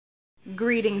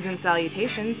Greetings and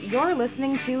salutations. You're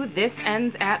listening to This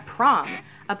Ends at Prom,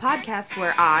 a podcast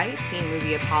where I, teen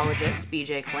movie apologist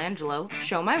BJ Colangelo,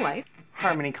 show my wife,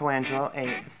 Harmony Colangelo,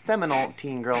 a seminal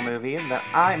teen girl movie that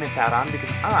I missed out on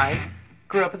because I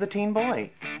grew up as a teen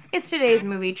boy. Is today's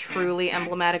movie truly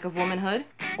emblematic of womanhood?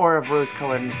 Or of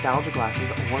rose-colored nostalgia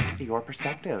glasses warped your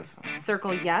perspective.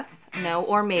 Circle yes, no,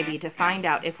 or maybe to find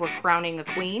out if we're crowning a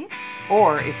queen.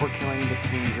 Or if we're killing the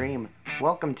teen dream.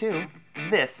 Welcome to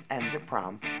This Ends at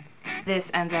Prom.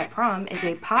 This Ends at Prom is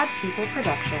a Pod People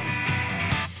production.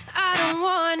 I don't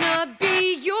wanna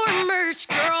be your merch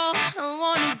girl. I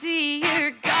wanna be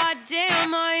your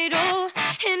goddamn idol.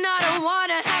 And I don't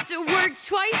wanna have to work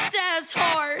twice as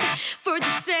hard for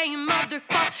the same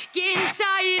motherfucking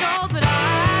title. But I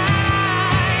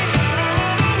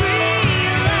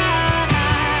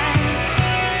realize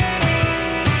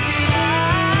that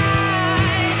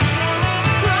I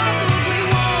probably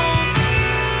won't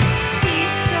be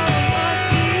so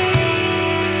lucky.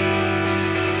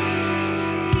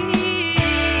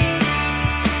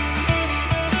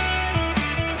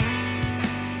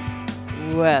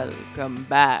 Welcome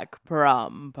back,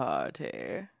 prom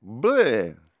party.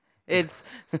 Bleh. It's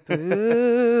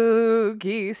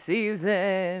spooky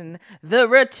season, the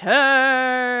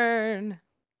return.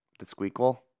 The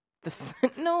Squeakquel.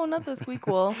 No, not the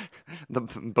Squeakquel. The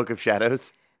Book of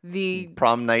Shadows. The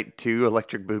Prom Night 2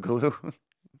 Electric Boogaloo.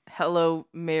 Hello,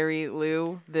 Mary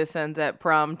Lou. This ends at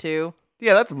prom too.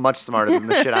 Yeah, that's much smarter than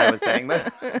the shit I was saying.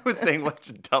 I was saying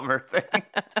much dumber things.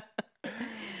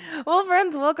 Well,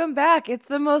 friends, welcome back. It's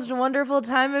the most wonderful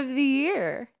time of the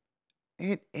year.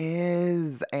 It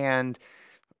is, and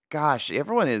gosh,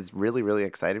 everyone is really, really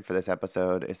excited for this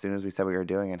episode as soon as we said we were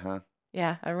doing it, huh?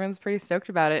 Yeah, everyone's pretty stoked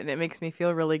about it, and it makes me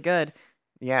feel really good.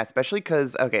 Yeah, especially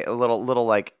because, okay, a little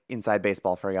like inside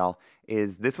baseball for y'all,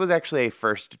 is this was actually a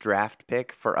first draft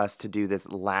pick for us to do this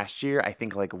last year, I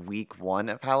think like week 1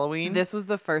 of Halloween. This was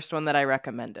the first one that I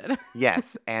recommended.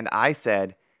 Yes, and I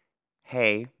said,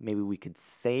 hey, maybe we could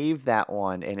save that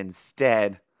one and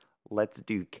instead let's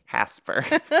do Casper.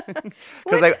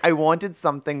 Because I wanted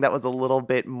something that was a little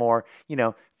bit more,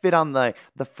 fit on the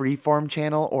Freeform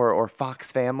channel or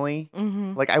Fox Family.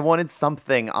 Mm-hmm. Like I wanted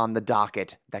something on the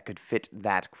docket that could fit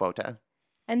that quota.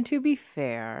 And to be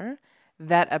fair,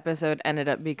 that episode ended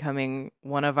up becoming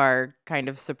one of our kind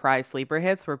of surprise sleeper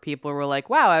hits where people were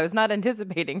like, wow, I was not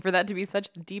anticipating for that to be such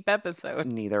a deep episode.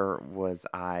 Neither was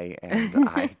I, and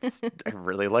I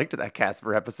really liked that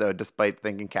Casper episode, despite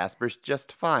thinking Casper's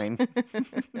just fine.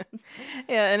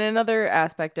 Yeah, and another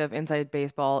aspect of Inside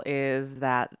Baseball is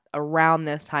that around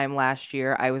this time last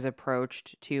year, I was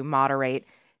approached to moderate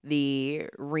the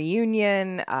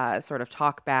reunion sort of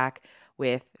talk back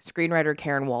with screenwriter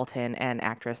Karen Walton and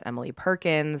actress Emily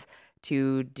Perkins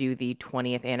to do the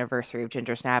 20th anniversary of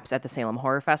Ginger Snaps at the Salem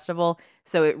Horror Festival.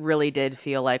 So it really did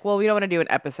feel like, well, we don't want to do an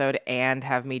episode and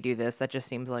have me do this. That just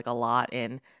seems like a lot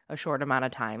in a short amount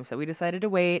of time. So we decided to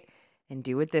wait and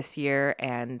do it this year.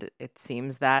 And it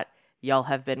seems that y'all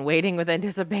have been waiting with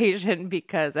anticipation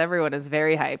because everyone is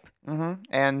very hype. Mm-hmm.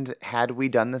 And had we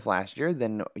done this last year,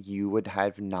 then you would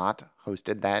have not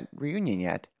hosted that reunion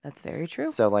yet. That's very true.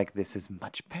 So, this is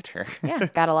much better. Yeah,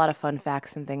 got a lot of fun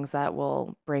facts and things that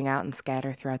we'll bring out and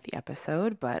scatter throughout the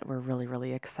episode, but we're really,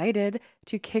 really excited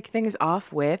to kick things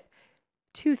off with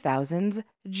 2000's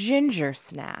Ginger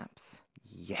Snaps.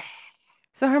 Yeah.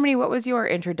 So, Harmony, what was your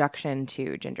introduction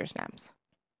to Ginger Snaps?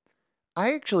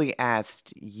 I actually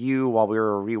asked you while we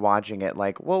were rewatching it,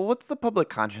 what's the public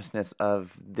consciousness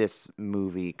of this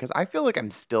movie? Because I feel like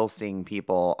I'm still seeing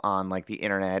people on, the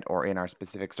internet or in our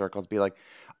specific circles be like,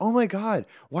 oh my God,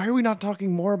 why are we not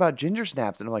talking more about Ginger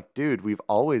Snaps? And I'm like, dude, we've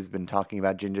always been talking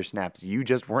about Ginger Snaps. You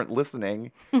just weren't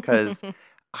listening. Because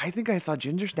I think I saw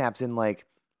Ginger Snaps in,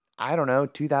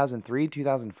 2003,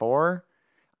 2004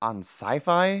 on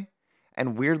Sci-Fi.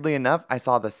 And weirdly enough, I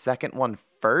saw the second one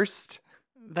first.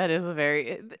 That is a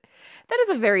very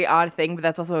odd thing, but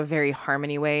that's also a very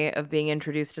Harmony way of being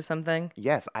introduced to something.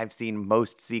 Yes, I've seen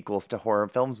most sequels to horror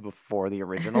films before the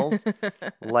originals,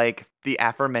 like the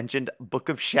aforementioned Book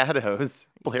of Shadows,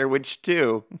 Blair Witch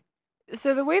 2.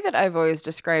 So the way that I've always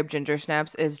described Ginger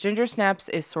Snaps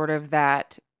is sort of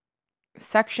that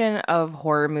section of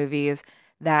horror movies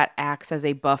that acts as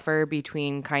a buffer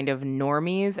between kind of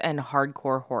normies and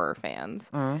hardcore horror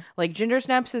fans. Like Ginger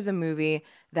Snaps is a movie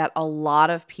that a lot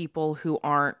of people who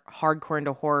aren't hardcore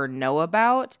into horror know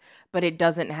about, but it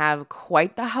doesn't have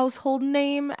quite the household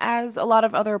name as a lot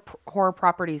of other horror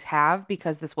properties have,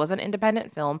 because this was an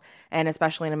independent film, and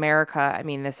especially in America, I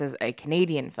mean, this is a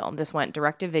Canadian film. This went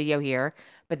direct to video here,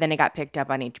 but then it got picked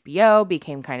up on HBO,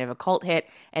 became kind of a cult hit,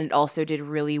 and it also did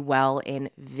really well in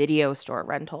video store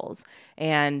rentals.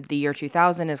 And the year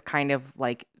 2000 is kind of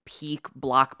like peak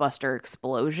blockbuster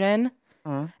explosion.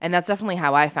 And that's definitely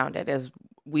how I found it, is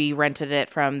we rented it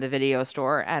from the video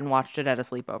store and watched it at a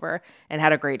sleepover and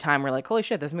had a great time. We're like, holy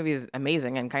shit, this movie is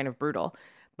amazing and kind of brutal.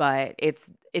 But it's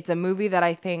a movie that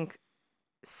I think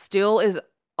still is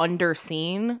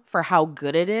underseen for how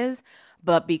good it is.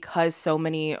 But because so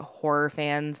many horror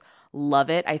fans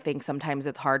love it, I think sometimes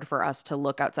it's hard for us to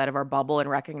look outside of our bubble and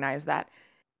recognize that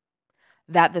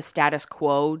the status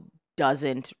quo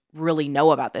doesn't really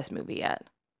know about this movie yet.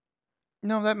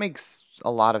 No, that makes a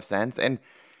lot of sense. And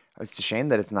it's a shame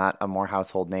that it's not a more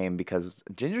household name, because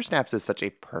Ginger Snaps is such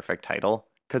a perfect title.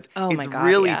 Because it's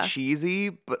really cheesy,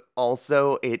 but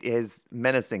also it is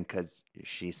menacing because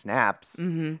she snaps.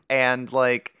 And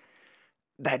like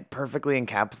that perfectly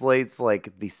encapsulates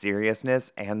like the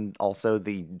seriousness and also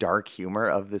the dark humor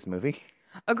of this movie.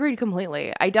 Agreed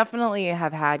completely. I definitely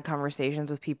have had conversations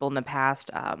with people in the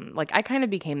past. Like I kind of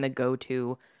became the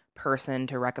go-to person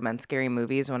to recommend scary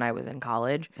movies when I was in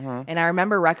college. And I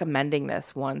remember recommending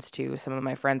this once to some of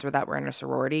my friends that were in a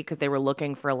sorority because they were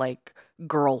looking for like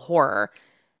girl horror.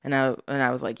 And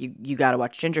I was like, you got to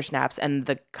watch Ginger Snaps. And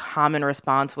the common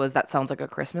response was, that sounds like a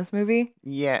Christmas movie.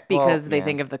 Yeah. Because they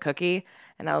think of the cookie.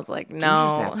 And I was like, no. Ginger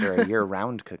Snaps are a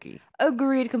year-round cookie.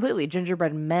 Agreed completely.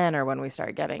 Gingerbread men are when we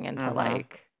start getting into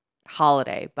like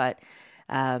holiday. But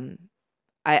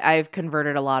I've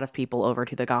converted a lot of people over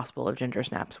to the gospel of Ginger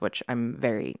Snaps, which I'm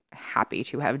very happy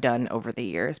to have done over the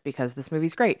years, because this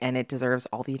movie's great and it deserves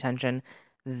all the attention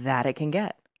that it can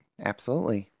get.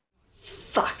 Absolutely.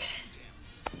 Fuck.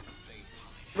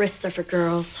 Wrists are for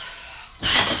girls.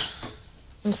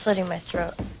 I'm slitting my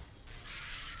throat.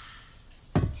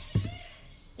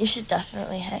 You should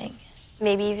definitely hang.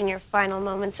 Maybe even your final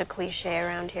moment's a cliche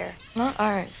around here. Not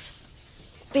ours.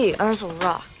 B, ours will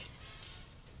rock.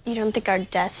 You don't think our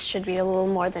deaths should be a little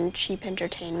more than cheap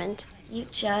entertainment? You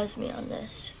jazz me on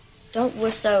this. Don't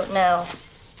wuss out now.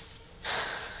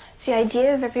 It's the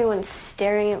idea of everyone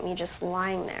staring at me just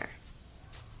lying there.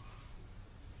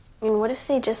 I mean, what if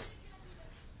they just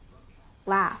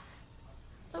laugh?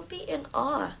 Don't be in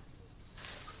awe.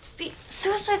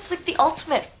 Suicide's like the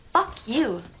ultimate fuck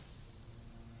you.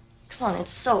 Come on,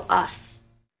 it's so us.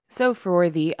 So for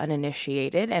the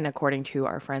uninitiated, and according to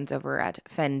our friends over at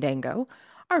Fandango,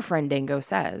 our friend Dango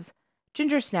says,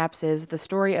 Ginger Snaps is the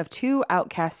story of two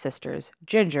outcast sisters,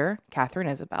 Ginger, Catherine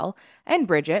Isabel, and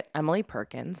Bridget, Emily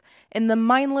Perkins, in the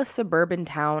mindless suburban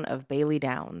town of Bailey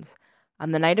Downs.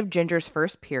 On the night of Ginger's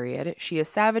first period, she is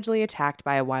savagely attacked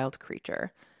by a wild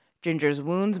creature. Ginger's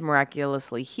wounds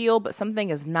miraculously heal, but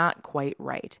something is not quite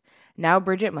right. Now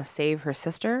Bridget must save her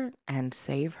sister and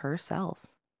save herself.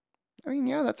 I mean,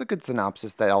 yeah, that's a good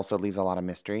synopsis that also leaves a lot of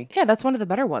mystery. Yeah, that's one of the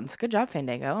better ones. Good job,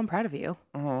 Fandango. I'm proud of you.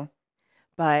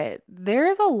 But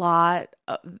there's a lot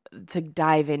to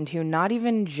dive into, not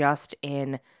even just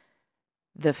in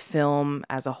the film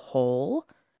as a whole,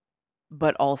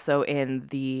 but also in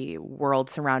the world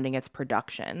surrounding its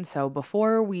production. So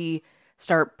before we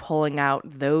start pulling out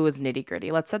those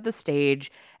nitty-gritty, let's set the stage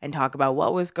and talk about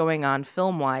what was going on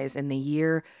film-wise in the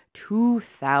year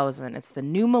 2000. It's the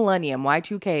new millennium,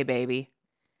 Y2K, baby.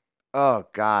 Oh,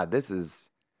 God, this is,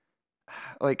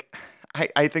 like,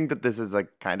 I think that this is,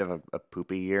 like, kind of a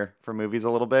poopy year for movies a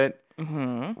little bit,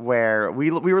 where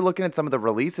we were looking at some of the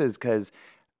releases, because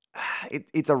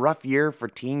it's a rough year for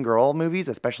teen girl movies,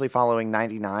 especially following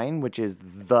 99, which is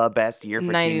the best year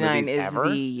for teen movies ever. 99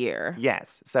 is the year.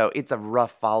 Yes, so it's a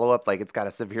rough follow-up, like, it's got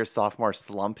a severe sophomore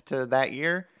slump to that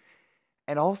year.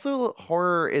 And also,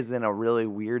 horror is in a really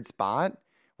weird spot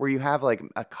where you have like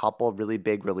a couple really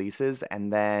big releases,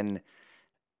 and then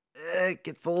it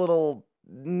gets a little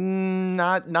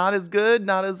not as good,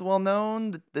 not as well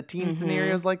known. The teen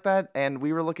scenarios like that, and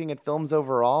we were looking at films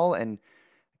overall, and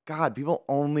God, people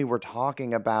only were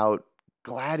talking about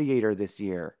Gladiator this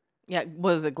year. Yeah,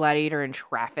 was it Gladiator and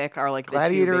Traffic are like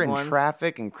Gladiator the two big and ones?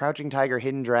 Traffic and Crouching Tiger,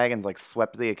 Hidden Dragons like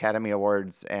swept the Academy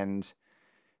Awards, and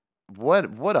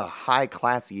what a high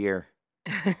class year.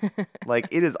 Like,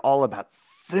 it is all about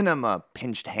cinema,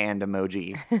 pinched hand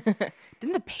emoji.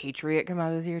 Didn't The Patriot come out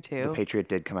this year too? The Patriot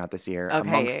did come out this year, Okay.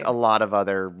 amongst a lot of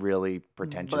other really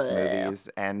pretentious movies.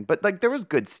 But like, there was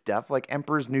good stuff, like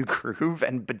Emperor's New Groove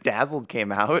and Bedazzled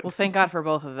came out. Well, thank God for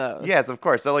both of those. Yes, of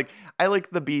course. So like, I like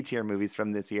the B tier movies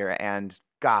from this year, and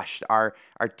gosh, our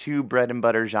two bread and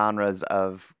butter genres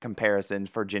of comparison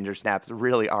for Ginger Snaps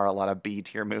really are a lot of B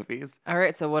tier movies. All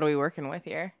right, so what are we working with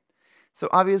here? So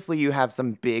obviously you have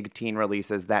some big teen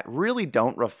releases that really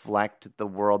don't reflect the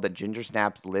world that Ginger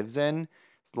Snaps lives in.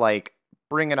 It's like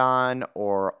Bring It On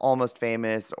or Almost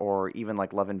Famous or even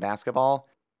like Love and Basketball,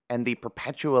 and the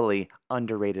perpetually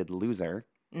underrated Loser.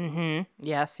 Mm-hmm.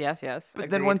 Yes. But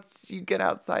then once you get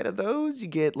outside of those, you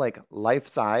get like Life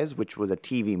Size, which was a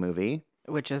TV movie.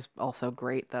 Which is also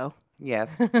great, though.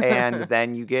 Yes. And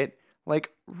then you get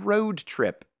like Road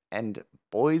Trip and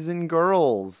Boys and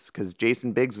Girls, because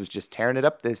Jason Biggs was just tearing it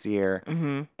up this year.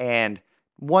 Mm-hmm. And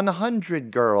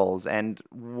 100 Girls and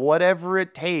Whatever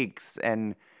It Takes.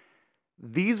 And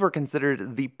these were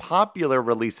considered the popular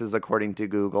releases according to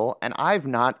Google, and I've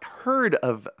not heard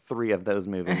of 3 of those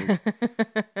movies.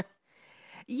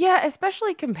 Yeah,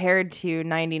 especially compared to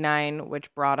 99,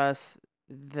 which brought us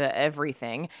the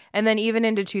everything. And then even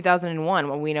into 2001,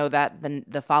 when we know that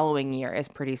the following year is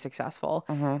pretty successful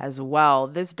as well.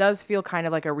 This does feel kind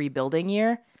of like a rebuilding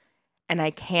year. And I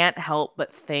can't help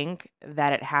but think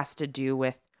that it has to do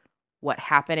with what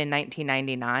happened in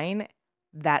 1999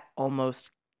 that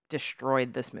almost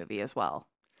destroyed this movie as well.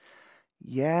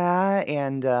 Yeah,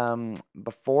 and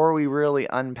before we really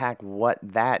unpack what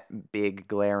that big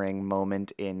glaring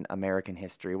moment in American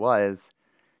history was,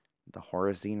 the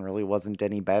horror scene really wasn't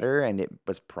any better, and it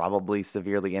was probably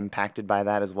severely impacted by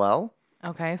that as well.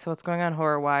 Okay, so what's going on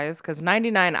horror-wise? Because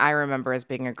 99 I remember as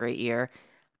being a great year.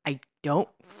 I don't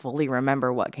fully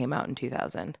remember what came out in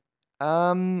 2000.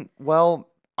 Well,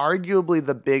 arguably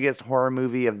the biggest horror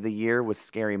movie of the year was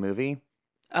Scary Movie.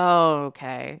 Oh,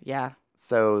 okay, yeah.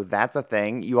 So that's a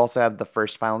thing. You also have the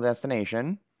first Final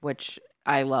Destination. Which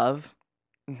I love.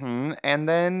 And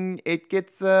then it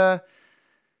gets a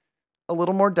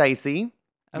little more dicey.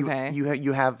 Okay.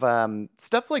 You have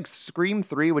stuff like Scream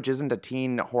 3, which isn't a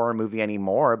teen horror movie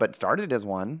anymore, but started as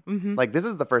one. Mm-hmm. Like, this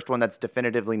is the first one that's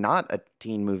definitively not a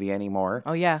teen movie anymore.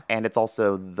 Oh, yeah. And it's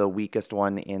also the weakest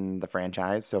one in the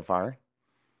franchise so far.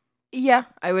 Yeah,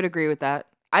 I would agree with that.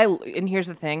 And here's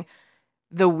the thing.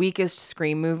 The weakest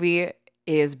Scream movie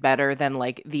is better than,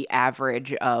 like, the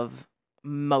average of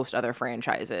most other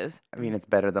franchises. I mean, it's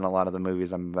better than a lot of the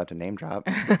movies I'm about to name drop.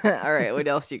 All right, what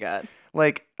else you got?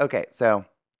 Like, okay, so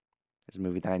there's a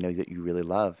movie that I know that you really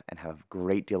love and have a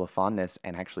great deal of fondness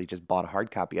and actually just bought a hard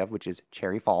copy of, which is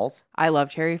Cherry Falls. I love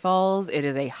Cherry Falls. It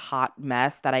is a hot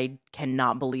mess that I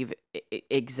cannot believe it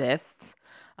exists.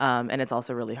 And it's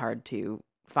also really hard to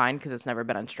find because it's never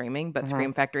been on streaming. But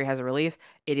Scream Factory has a release.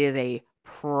 It is a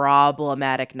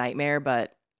problematic nightmare,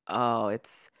 but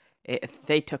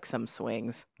they took some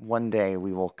swings. One day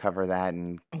we will cover that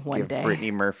and give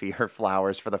Brittany Murphy her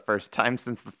flowers for the first time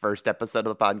since the first episode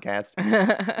of the podcast.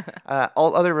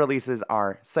 All other releases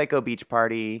are Psycho Beach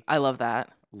Party. I love that.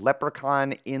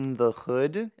 Leprechaun in the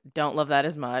Hood. Don't love that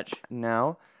as much.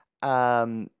 No.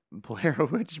 Blair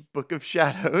Witch Book of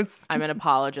Shadows. I'm an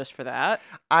apologist for that.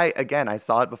 I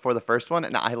saw it before the first one,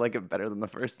 and I like it better than the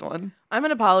first one. I'm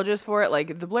an apologist for it.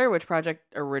 Like, the Blair Witch Project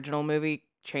original movie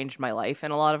changed my life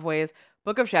in a lot of ways.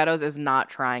 Book of Shadows is not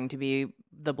trying to be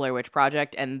the Blair Witch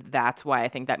Project, and that's why I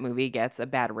think that movie gets a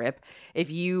bad rip. If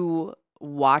you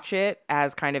watch it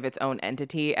as kind of its own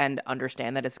entity and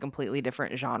understand that it's a completely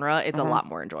different genre, it's a lot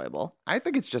more enjoyable. I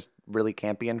think it's just really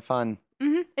campy and fun.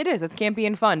 It is. It's campy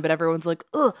and fun, but everyone's like,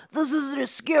 ugh, this isn't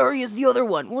as scary as the other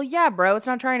one. Well, yeah, bro, it's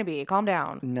not trying to be. Calm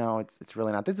down. No, it's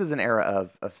really not. This is an era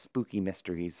of spooky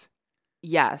mysteries.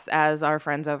 Yes, as our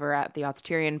friends over at the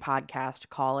Aughts-Tyrion podcast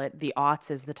call it, the aughts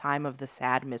is the time of the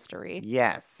sad mystery.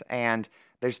 Yes, and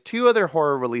there's 2 other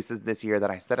horror releases this year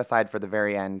that I set aside for the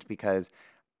very end because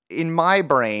in my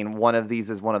brain, one of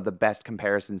these is one of the best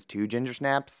comparisons to Ginger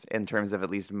Snaps in terms of at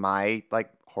least my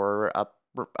like horror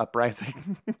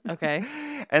uprising. Okay.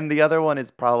 And the other one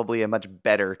is probably a much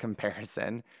better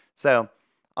comparison. So,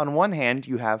 on one hand,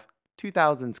 you have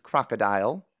 2000's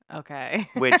Crocodile. Okay.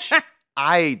 Which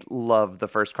I love the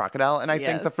first Crocodile, and I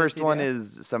think the first one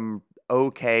is some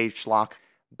okay schlock,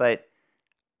 but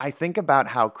I think about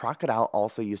how Crocodile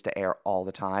also used to air all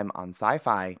the time on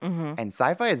Sci-Fi, and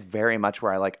Sci-Fi is very much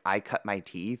where I cut my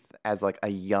teeth as like a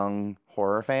young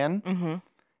horror fan,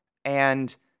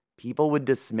 and people would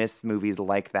dismiss movies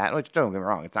like that, which don't get me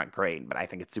wrong, it's not great, but I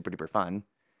think it's super duper fun.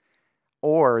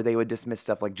 Or they would dismiss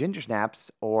stuff like Ginger Snaps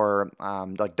or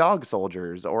like Dog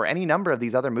Soldiers or any number of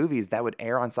these other movies that would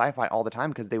air on Sci-Fi all the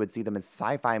time because they would see them as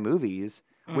sci-fi movies,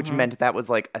 which meant that was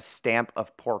like a stamp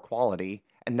of poor quality.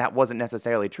 And that wasn't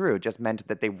necessarily true. It just meant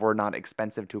that they were not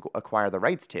expensive to acquire the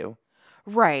rights to.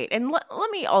 Right. And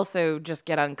let me also just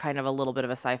get on kind of a little bit of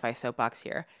a sci-fi soapbox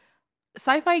here.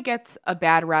 Sci-Fi gets a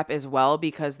bad rap as well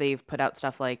because they've put out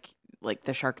stuff like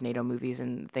the Sharknado movies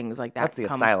and things like that. That's the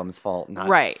Asylum's fault, not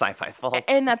Sci-Fi's fault.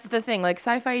 And that's the thing. Like,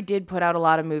 Sci-Fi did put out a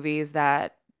lot of movies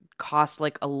that cost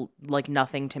like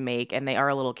nothing to make, and they are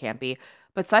a little campy.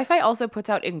 But Sci-Fi also puts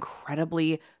out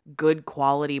incredibly good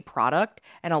quality product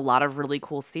and a lot of really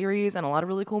cool series and a lot of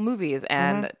really cool movies.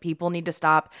 And people need to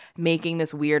stop making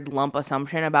this weird lump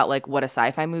assumption about like what a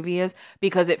sci-fi movie is,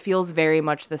 because it feels very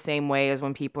much the same way as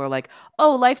when people are like,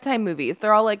 oh, Lifetime movies,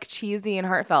 they're all like cheesy and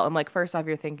heartfelt. I'm like, first off,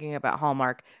 you're thinking about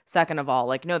Hallmark. Second of all,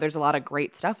 like, no, there's a lot of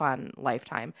great stuff on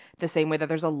Lifetime, the same way that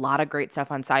there's a lot of great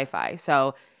stuff on Sci-Fi.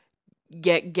 So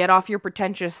get off your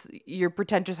pretentious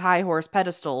high horse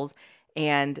pedestals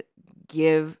and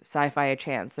give Sci-Fi a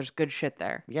chance. There's good shit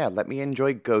there. Yeah, let me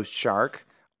enjoy Ghost Shark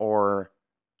or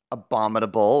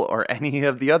Abominable or any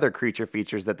of the other creature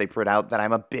features that they put out that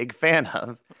I'm a big fan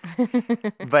of.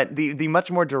 But the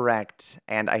much more direct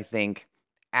and I think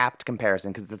apt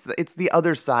comparison, because it's the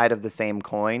other side of the same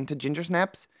coin to Ginger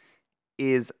Snaps,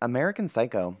 is American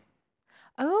Psycho.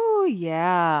 Oh,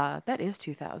 yeah. That is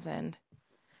 2000.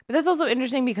 But that's also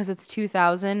interesting because it's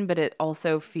 2000, but it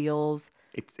also feels...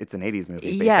 It's an 80s movie,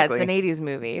 basically. Yeah, it's an 80s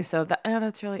movie. So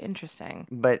that's really interesting.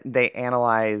 But they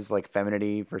analyze like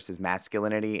femininity versus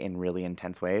masculinity in really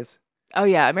intense ways. Oh,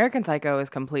 yeah. American Psycho is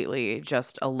completely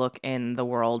just a look in the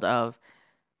world of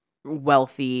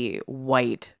wealthy,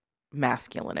 white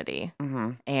masculinity.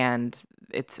 Mm-hmm. And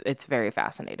it's very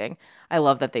fascinating. I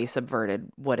love that they subverted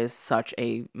what is such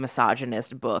a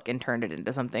misogynist book and turned it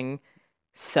into something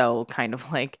so kind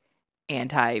of like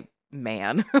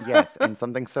anti-man. Yes, and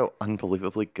something so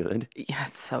unbelievably good. Yeah,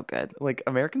 it's so good. Like,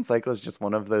 American Psycho is just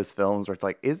one of those films where it's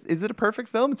like, is it a perfect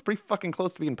film? It's pretty fucking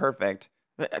close to being perfect.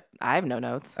 I have no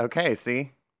notes. Okay,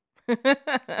 see?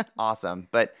 Awesome.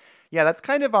 But yeah, that's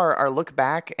kind of our look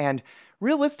back. And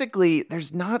realistically,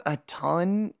 there's not a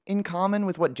ton in common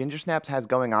with what Ginger Snaps has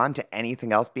going on to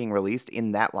anything else being released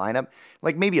in that lineup.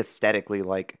 Like, maybe aesthetically,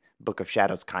 like, Book of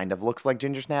Shadows kind of looks like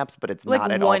Ginger Snaps, but it's like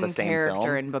not at all the same one film.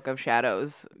 character in Book of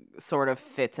Shadows sort of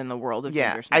fits in the world of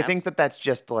Yeah, Ginger Snaps. I think that's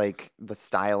just like the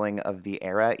styling of the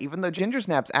era, even though Ginger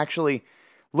Snaps actually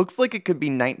looks like it could be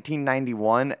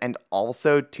 1991 and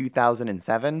also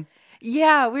 2007.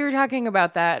 Yeah, we were talking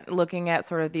about that, looking at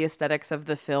sort of the aesthetics of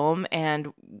the film.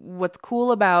 And what's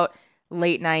cool about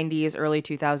late 90s, early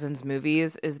 2000s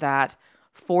movies is that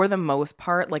for the most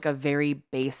part, like a very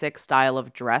basic style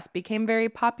of dress became very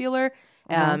popular,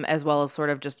 as well as sort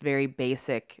of just very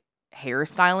basic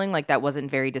hairstyling. Like that wasn't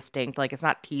very distinct. Like it's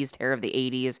not teased hair of the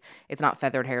 80s. It's not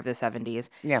feathered hair of the 70s.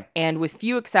 Yeah. And with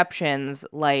few exceptions,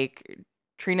 like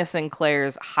Trina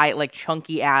Sinclair's like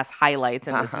chunky ass highlights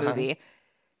in this movie,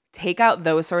 take out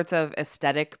those sorts of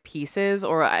aesthetic pieces.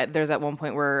 Or there's at one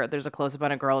point where there's a close up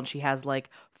on a girl and she has like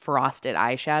frosted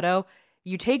eyeshadow.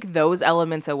 You take those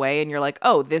elements away and you're like,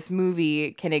 oh, this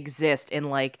movie can exist in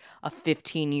like a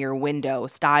 15-year window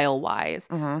style-wise,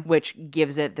 which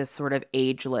gives it this sort of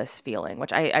ageless feeling,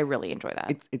 which I really enjoy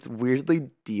that. It's weirdly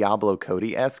Diablo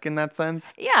Cody-esque in that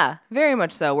sense. Yeah, very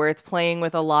much so, where it's playing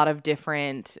with a lot of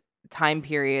different time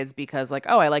periods because like,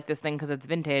 oh, I like this thing because it's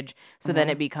vintage. So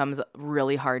then it becomes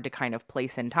really hard to kind of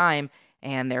place in time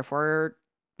and therefore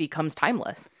becomes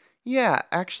timeless. Yeah,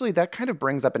 actually, that kind of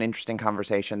brings up an interesting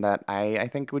conversation that I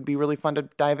think would be really fun to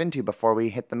dive into before we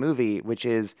hit the movie, which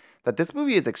is that this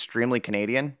movie is extremely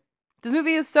Canadian. This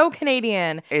movie is so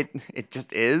Canadian. It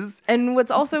just is. And what's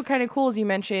also kind of cool is you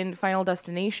mentioned Final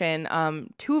Destination.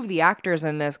 Two of the actors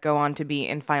in this go on to be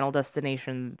in Final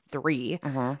Destination 3.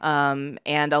 And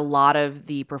a lot of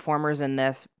the performers in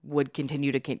this would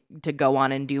continue to go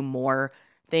on and do more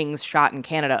things shot in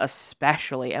Canada,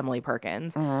 especially Emily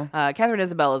Perkins. Catherine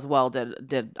Isabelle as well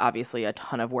did obviously a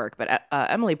ton of work, but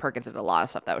Emily Perkins did a lot of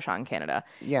stuff that was shot in Canada.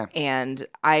 Yeah. And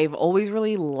I've always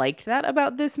really liked that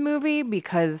about this movie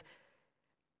because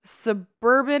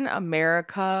suburban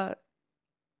America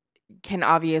can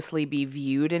obviously be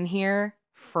viewed in here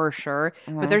for sure,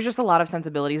 but there's just a lot of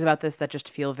sensibilities about this that just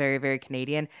feel very, very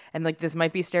Canadian. And like this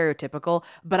might be stereotypical,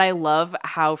 but I love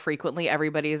how frequently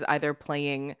everybody's either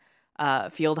playing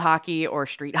field hockey or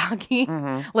street hockey.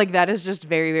 Like that is just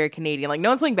very, very Canadian. Like no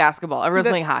one's playing basketball, everyone's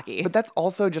playing hockey. But that's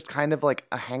also just kind of like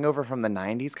a hangover from the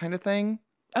 90s kind of thing.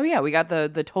 Oh yeah, we got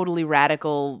the totally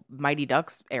radical Mighty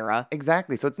Ducks era.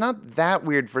 Exactly. So it's not that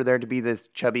weird for there to be this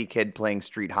chubby kid playing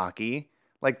street hockey.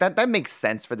 Like that makes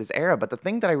sense for this era. But the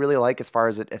thing that I really like as far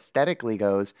as it aesthetically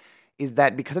goes is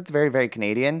that because it's very, very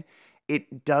Canadian,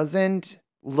 it doesn't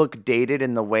look dated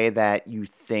in the way that you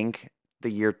think the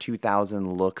year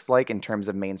 2000 looks like in terms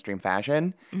of mainstream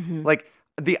fashion. Like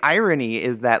the irony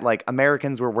is that like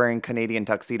Americans were wearing Canadian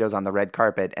tuxedos on the red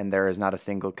carpet and there is not a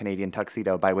single Canadian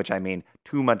tuxedo, by which I mean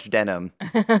too much denim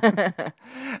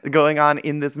going on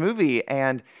in this movie.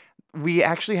 And we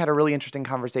actually had a really interesting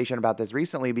conversation about this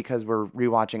recently because we're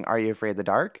rewatching Are You Afraid of the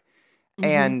Dark?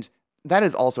 And that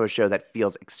is also a show that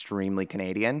feels extremely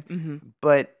Canadian,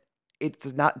 but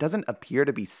doesn't appear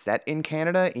to be set in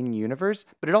Canada in universe,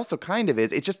 but it also kind of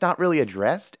is. It's just not really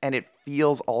addressed, and it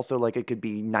feels also like it could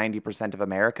be 90% of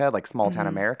America, like small town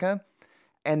America.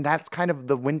 And that's kind of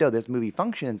the window this movie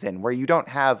functions in, where you don't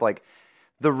have like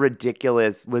the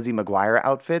ridiculous Lizzie McGuire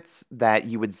outfits that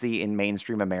you would see in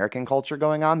mainstream American culture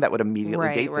going on that would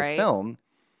immediately date this film.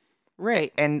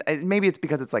 Right. And maybe it's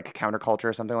because it's like counterculture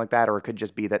or something like that, or it could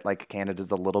just be that like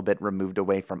Canada's a little bit removed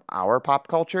away from our pop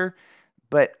culture.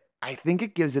 But I think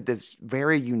it gives it this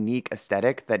very unique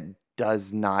aesthetic that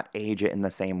does not age it in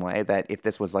the same way that if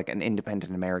this was like an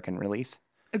independent American release.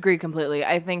 Agree completely.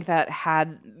 I think that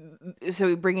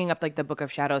so bringing up like the Book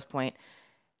of Shadows point,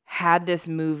 had this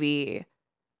movie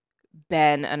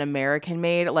been an American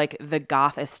made, like the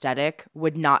goth aesthetic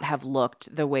would not have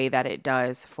looked the way that it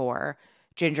does for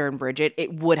Ginger and Bridget.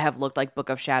 It would have looked like Book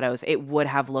of Shadows. It would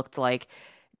have looked like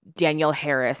Danielle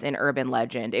Harris in Urban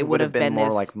Legend. It would have been more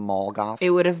this, like mall goth. It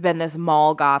would have been this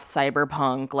mall goth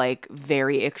cyberpunk, like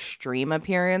very extreme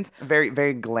appearance. Very,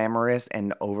 very glamorous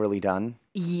and overly done.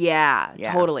 Yeah,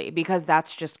 totally. Because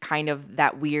that's just kind of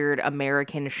that weird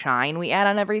American shine we add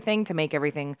on everything to make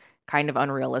everything kind of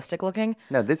unrealistic looking.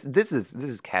 No, this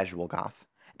is casual goth.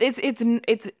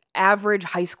 It's average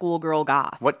high school girl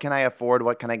goth. What can I afford?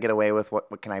 What can I get away with?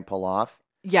 What can I pull off?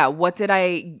 Yeah, what did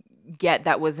I get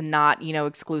that was not,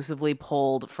 exclusively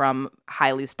pulled from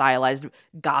highly stylized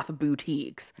goth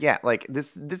boutiques? Yeah, like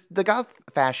the goth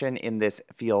fashion in this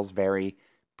feels very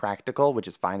practical, which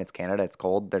is fine. It's Canada. It's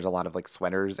cold. There's a lot of like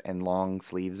sweaters and long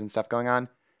sleeves and stuff going on.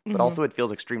 But also it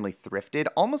feels extremely thrifted,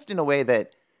 almost in a way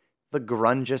that the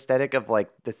grunge aesthetic of like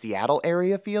the Seattle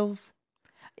area feels.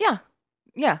 Yeah.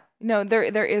 Yeah. No, there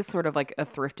is sort of like a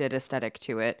thrifted aesthetic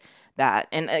to it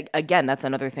and again, that's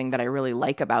another thing that I really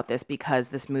like about this, because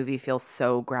this movie feels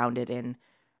so grounded in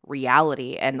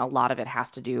reality, and a lot of it has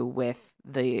to do with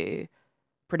the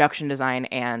production design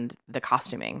and the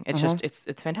costuming. It's just,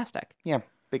 it's fantastic. Yeah.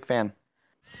 Big fan.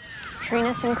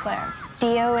 Trina Sinclair,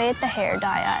 DOA at the hair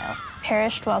dye aisle.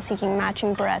 Perished while seeking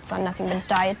matching barrettes on nothing but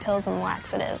diet pills and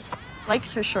laxatives.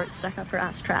 Likes her shorts stuck up her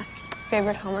ass crack.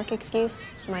 Favorite homework excuse?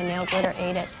 My nail glitter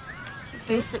ate it.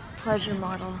 Basic pleasure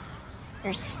model.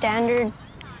 Your standard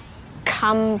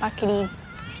cum buckety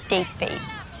date bait.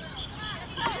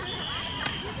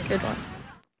 Good one.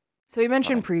 So we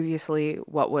mentioned previously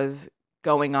what was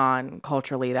going on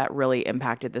culturally that really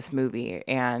impacted this movie,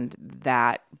 and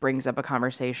that brings up a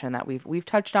conversation that we've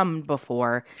touched on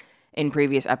before in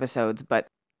previous episodes, but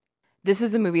this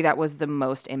is the movie that was the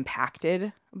most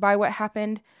impacted by what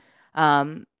happened.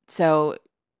 So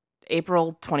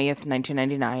April 20th,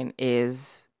 1999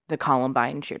 is the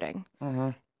Columbine shooting.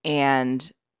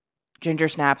 And Ginger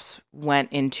Snaps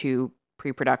went into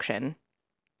pre-production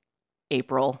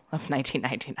April of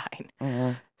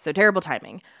 1999. So terrible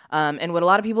timing. And what a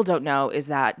lot of people don't know is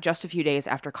that just a few days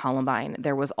after Columbine,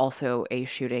 there was also a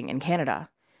shooting in Canada.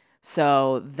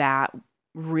 So that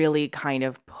really kind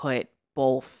of put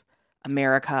both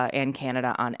America and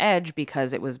Canada on edge,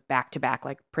 because it was back to back,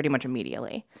 like pretty much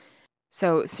immediately.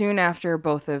 So soon after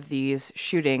both of these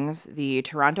shootings, the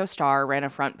Toronto Star ran a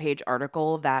front page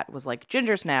article that was like,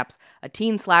 Ginger Snaps, a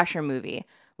teen slasher movie,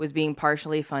 was being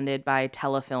partially funded by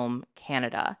Telefilm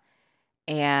Canada.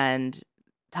 And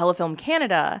Telefilm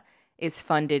Canada is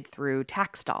funded through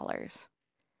tax dollars.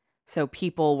 So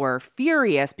people were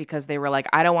furious because they were like,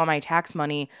 I don't want my tax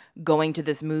money going to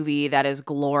this movie that is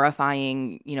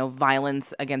glorifying,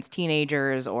 violence against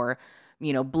teenagers or,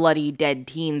 bloody dead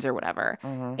teens or whatever.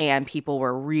 And people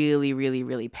were really, really,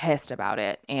 really pissed about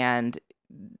it. And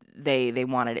they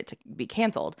wanted it to be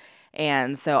canceled.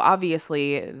 And so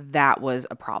obviously that was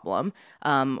a problem.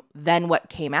 Then what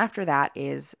came after that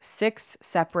is 6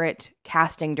 separate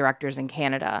casting directors in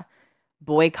Canada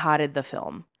boycotted the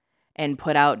film and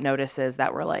put out notices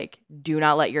that were like, do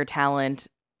not let your talent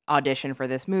audition for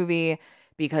this movie,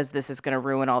 because this is going to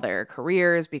ruin all their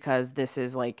careers, because this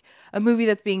is like a movie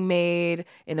that's being made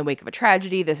in the wake of a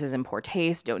tragedy. This is in poor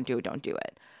taste. Don't do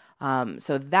it.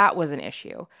 So that was an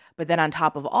issue. But then on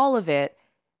top of all of it,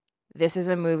 this is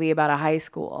a movie about a high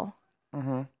school.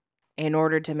 In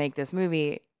order to make this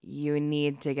movie, you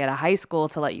need to get a high school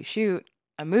to let you shoot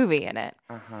a movie in it.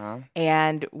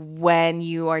 And when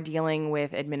you are dealing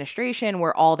with administration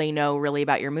where all they know really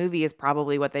about your movie is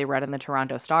probably what they read in the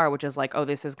Toronto Star, which is like, oh,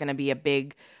 this is going to be a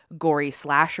big gory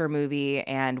slasher movie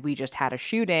and we just had a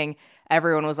shooting,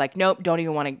 everyone was like, nope, don't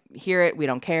even want to hear it. We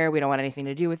don't care. We don't want anything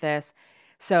to do with this.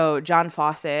 So John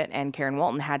Fawcett and Karen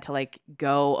Walton had to like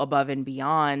go above and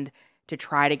beyond to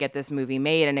try to get this movie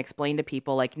made and explain to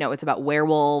people like, no, it's about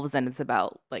werewolves and it's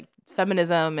about like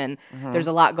feminism and there's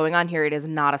a lot going on here. It is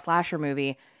not a slasher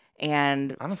movie.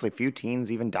 And Honestly, few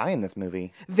teens even die in this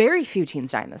movie. very few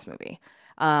teens die in this movie.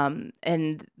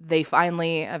 And they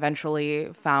finally eventually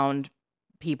found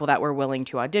people that were willing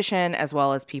to audition, as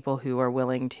well as people who were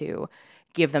willing to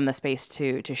give them the space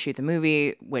to shoot the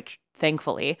movie, which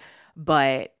thankfully,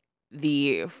 but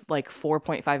the like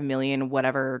 4.5 million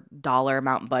whatever dollar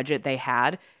amount budget they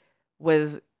had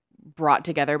was brought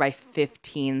together by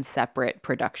 15 separate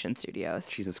production studios.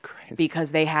 Jesus Christ.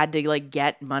 Because they had to like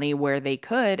get money where they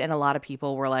could, and a lot of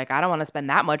people were like, I don't want to spend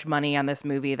that much money on this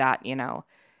movie that, you know,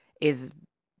 is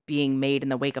being made in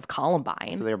the wake of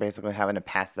Columbine. So they were basically having to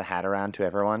pass the hat around to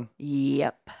everyone?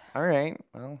 Yep. All right.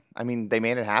 Well, I mean, they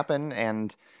made it happen,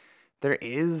 and there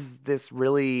is this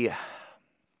really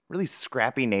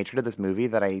scrappy nature to this movie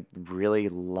that I really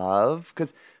love,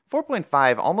 because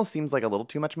 4.5 almost seems like a little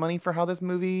too much money for how this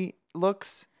movie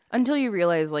looks. Until you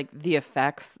realize like the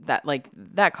effects that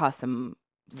cost them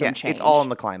some change. It's all in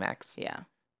the climax. Yeah.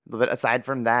 But aside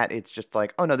from that, it's just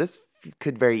like, oh no, this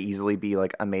could very easily be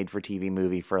like a made-for-TV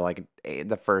movie for like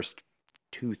the first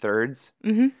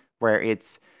 2/3, where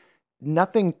it's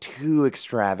nothing too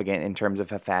extravagant in terms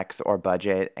of effects or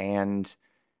budget, and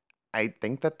I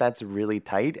think that that's really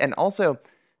tight. And also,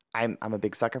 I'm a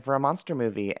big sucker for a monster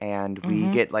movie, and we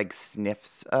get like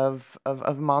sniffs of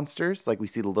monsters. Like we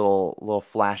see the little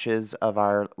flashes of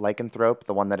our lycanthrope,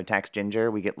 the one that attacks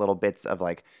Ginger. We get little bits of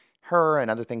like her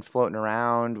and other things floating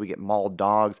around. We get mauled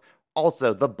dogs.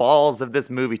 Also, the balls of this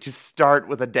movie to start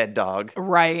with a dead dog.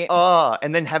 Right.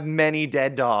 And then have many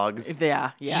dead dogs.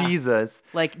 Yeah. Jesus.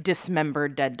 Like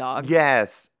dismembered dead dogs.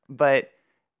 Yes. But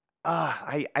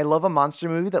I love a monster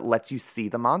movie that lets you see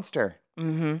the monster.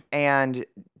 And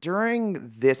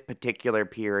during this particular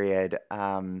period,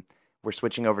 we're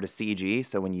switching over to CG.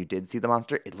 So when you did see the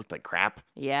monster, it looked like crap.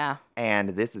 Yeah. And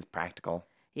this is practical.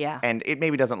 Yeah. And it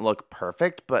maybe doesn't look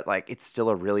perfect, but like it's still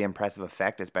a really impressive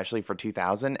effect, especially for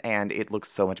 2000. And it looks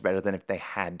so much better than if they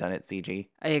had done it CG.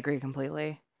 I agree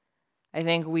completely. I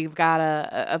think we've got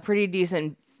a pretty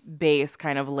decent base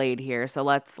kind of laid here. So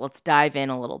let's dive in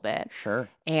a little bit. Sure.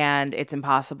 And it's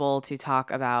impossible to talk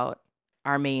about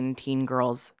our main teen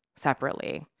girls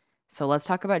separately. So let's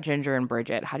talk about Ginger and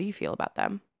Bridget. How do you feel about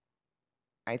them?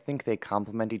 I think they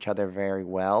complement each other very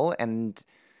well. And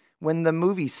when the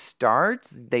movie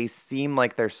starts, they seem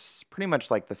like they're pretty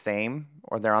much like the same,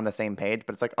 or they're on the same page.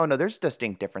 But it's like, oh no, there's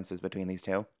distinct differences between these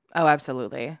two. Oh,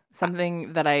 absolutely.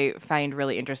 Something that I find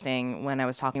really interesting when I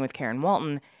was talking with Karen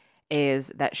Walton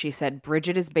is that she said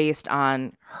Bridget is based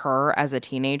on her as a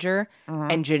teenager,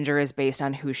 and Ginger is based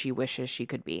on who she wishes she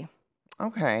could be.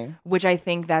 Okay. Which I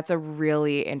think that's a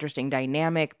really interesting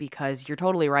dynamic, because you're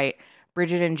totally right.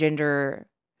 Bridget and Ginger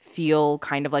feel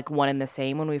kind of like one and the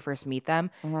same when we first meet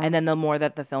them. And then the more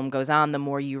that the film goes on, the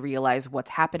more you realize what's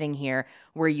happening here,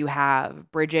 where you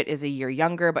have Bridget is a year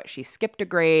younger, but she skipped a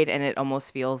grade, and it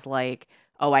almost feels like,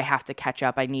 oh, I have to catch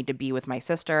up. I need to be with my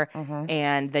sister.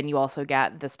 And then you also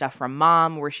get the stuff from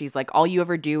Mom, where she's like, all you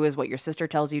ever do is what your sister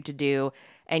tells you to do.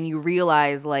 And you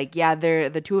realize, like, yeah,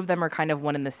 the two of them are kind of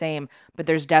one and the same, but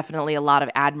there's definitely a lot of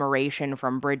admiration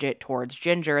from Bridget towards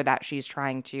Ginger that she's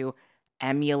trying to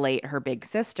emulate her big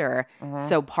sister.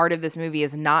 So part of this movie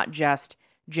is not just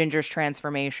Ginger's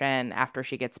transformation after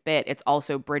she gets bit. It's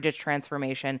also Bridget's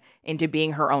transformation into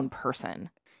being her own person.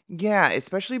 Yeah,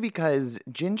 especially because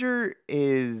Ginger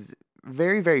is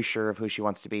very, very sure of who she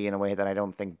wants to be in a way that I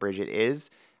don't think Bridget is.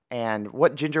 And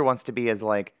what Ginger wants to be is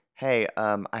like, hey,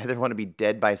 I either want to be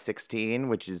dead by 16,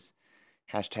 which is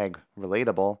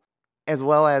 #relatable, as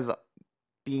well as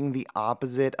being the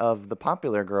opposite of the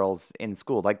popular girls in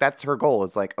school. Like, that's her goal.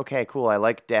 Is like, okay, cool, I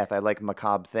like death, I like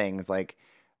macabre things. Like,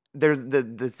 there's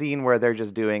the scene where they're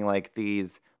just doing like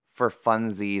these for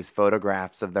funsies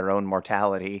photographs of their own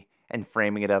mortality and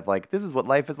framing it of like, this is what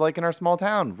life is like in our small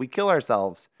town. We kill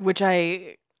ourselves. Which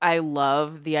I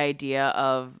love the idea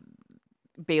of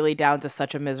Bailey Downs is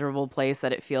such a miserable place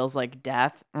that it feels like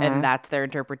death, and that's their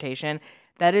interpretation.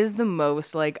 That is the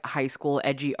most like high school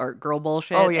edgy art girl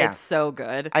bullshit. Oh, yeah. It's so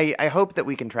good. I hope that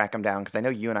we can track them down, because I know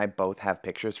you and I both have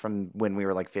pictures from when we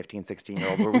were like 15,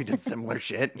 16-year-old where we did similar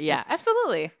shit. Yeah,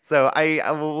 absolutely. So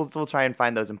we'll try and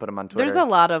find those and put them on Twitter. There's a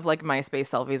lot of like MySpace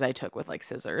selfies I took with like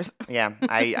scissors. Yeah,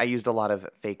 I used a lot of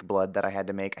fake blood that I had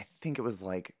to make. I think it was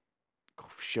like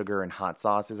sugar and hot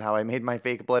sauce is how I made my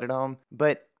fake blood at home.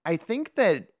 But I think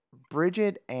that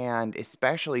Bridget and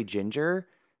especially Ginger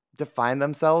define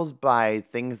themselves by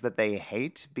things that they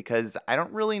hate, because I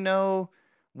don't really know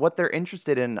what they're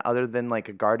interested in other than like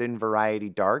a garden variety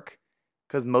dark.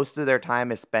 because most of their time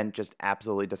is spent just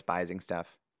absolutely despising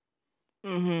stuff.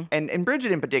 Mm-hmm. And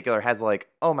Bridget in particular has like,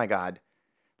 oh my God.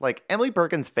 Like Emily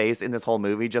Perkins' face in this whole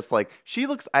movie, just like she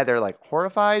looks either like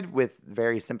horrified with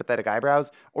very sympathetic eyebrows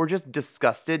or just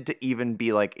disgusted to even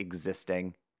be like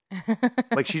existing.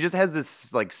 Like she just has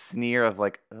this like sneer of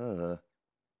like, and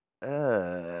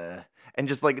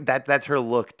just like that's her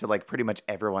look to like pretty much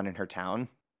everyone in her town.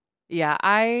 Yeah,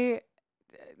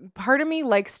 part of me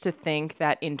likes to think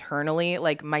that internally,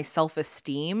 like my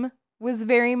self-esteem was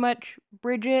very much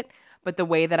Bridget, but the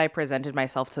way that I presented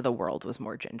myself to the world was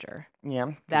more Ginger. Yeah,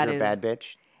 'cause That you're is- a bad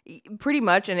bitch. Pretty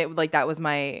much, and it like that was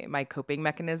my coping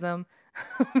mechanism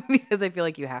because I feel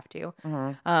like you have to.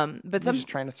 But You're some just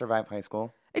trying to survive high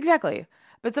school. exactly.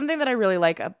 But something that I really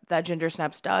like that Ginger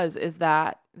Snaps does is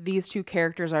that these two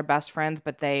characters are best friends,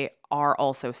 but they are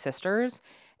also sisters,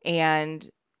 and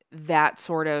that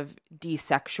sort of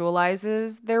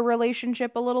desexualizes their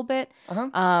relationship a little bit.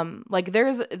 Like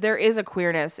there is a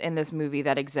queerness in this movie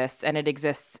that exists, and it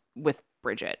exists with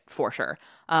Bridget for sure.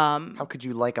 How could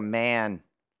you like a man?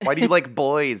 Why do you like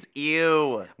boys?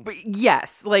 Ew. But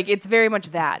yes, like it's very much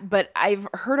that. But I've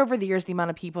heard over the years the amount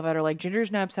of people that are like Ginger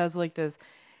Snaps has like this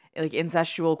like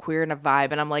incestual queer in a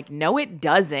vibe, and I'm like, no, it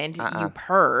doesn't. You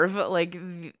perv. Like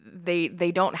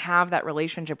they don't have that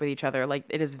relationship with each other. Like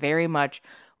it is very much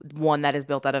one that is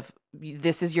built out of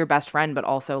this is your best friend, but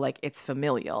also like it's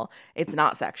familial. It's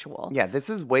not sexual. Yeah, this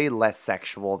is way less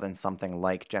sexual than something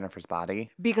like Jennifer's Body.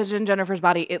 Because in Jennifer's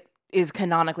Body, it is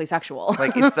canonically sexual.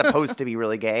 Like it's supposed to be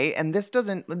really gay, and this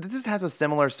doesn't. This has a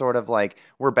similar sort of like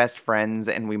we're best friends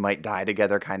and we might die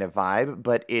together kind of vibe,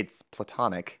 but it's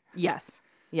platonic. Yes.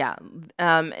 Yeah.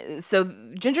 So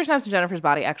Ginger Snaps and Jennifer's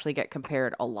Body actually get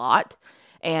compared a lot.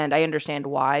 And I understand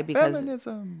why, because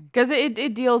Feminism.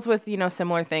 it deals with,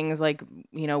 similar things like,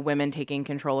 women taking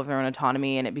control of their own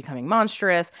autonomy and it becoming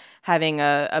monstrous, having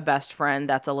a best friend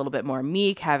that's a little bit more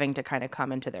meek, having to kind of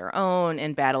come into their own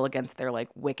and battle against their like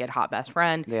wicked hot best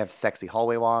friend. They have sexy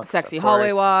hallway walks. Sexy of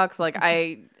hallway course. walks. Like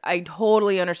I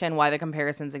totally understand why the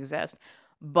comparisons exist.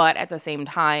 But at the same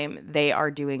time, they are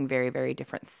doing very, very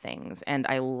different things. And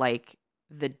I like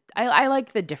I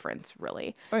like the difference,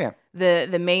 really. Oh, yeah.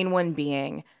 The main one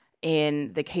being,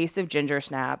 in the case of Ginger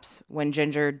Snaps, when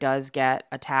Ginger does get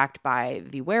attacked by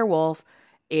the werewolf,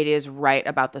 it is right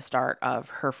about the start of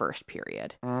her first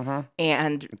period. Mm-hmm.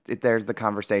 And There's the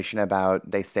conversation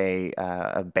about, they say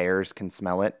bears can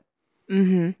smell it.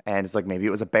 mm-hmm. And it's like, maybe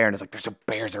it was a bear. And it's like, there's no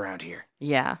bears around here.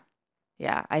 Yeah.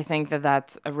 I think that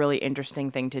that's a really interesting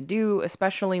thing to do,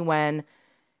 especially when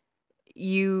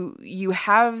you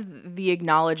have the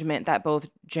acknowledgement that both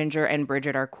Ginger and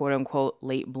Bridget are quote unquote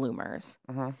late bloomers.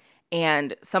 Mm-hmm.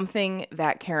 And something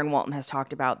that Karen Walton has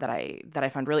talked about that I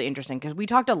found really interesting, because we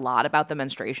talked a lot about the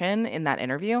menstruation in that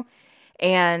interview.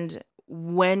 And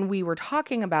when we were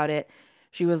talking about it,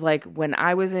 she was like, when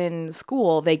I was in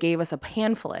school, they gave us a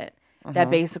pamphlet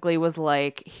that basically was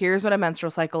like, here's what a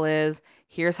menstrual cycle is,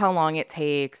 here's how long it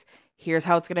takes, here's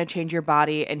how it's going to change your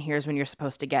body, and here's when you're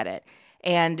supposed to get it.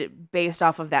 And based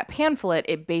off of that pamphlet,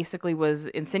 it basically was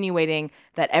insinuating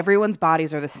that everyone's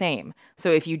bodies are the same. So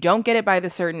if you don't get it by the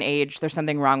certain age, there's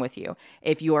something wrong with you.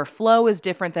 If your flow is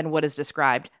different than what is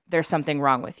described, there's something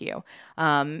wrong with you.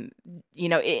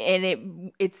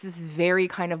 It's this very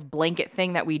kind of blanket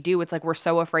thing that we do. It's like we're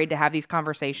so afraid to have these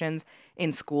conversations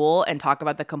in school and talk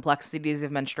about the complexities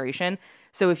of menstruation.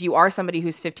 So if you are somebody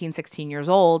who's 15, 16 years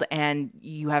old and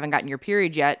you haven't gotten your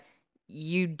period yet,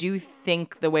 you do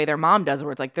think the way their mom does,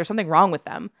 where it's like, there's something wrong with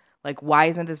them. Like, why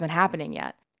hasn't this been happening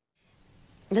yet?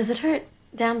 Does it hurt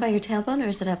down by your tailbone, or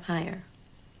is it up higher?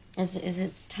 Is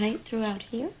it tight throughout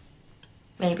here?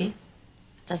 Maybe.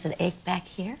 Does it ache back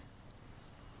here?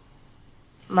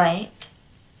 Might.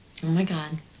 Oh my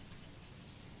God.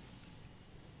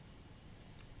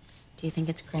 Do you think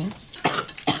it's cramps?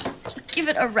 Give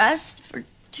it a rest for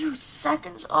 2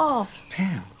 seconds. Oh.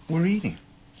 Pam, we're eating.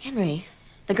 Henry,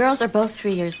 the girls are both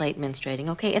 3 years late menstruating,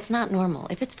 okay? It's not normal.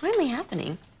 If it's finally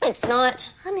happening, It's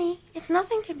not. honey, it's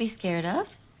nothing to be scared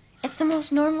of. It's the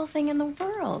most normal thing in the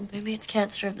world. Maybe it's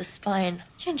cancer of the spine.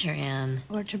 Ginger Ann.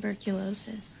 Or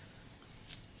tuberculosis.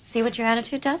 See what your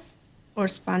attitude does? Or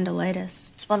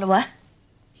spondylitis. Spawned a what?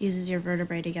 Fuses your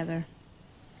vertebrae together.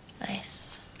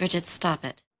 Nice. Bridget, stop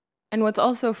it. And what's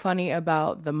also funny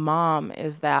about the mom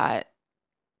is that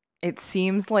it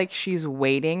seems like she's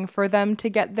waiting for them to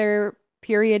get their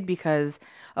period because,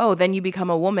 oh, then you become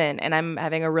a woman, and I'm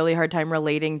having a really hard time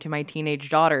relating to my teenage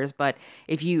daughters. But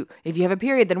if you have a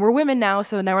period, then we're women now,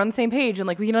 so now we're on the same page and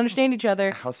like we can understand each other.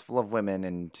 A house full of women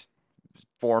and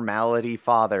formality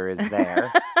father is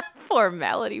there.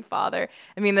 Formality father.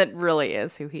 I mean, that really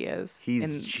is who he is.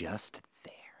 He's And just there.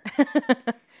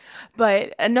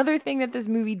 But another thing that this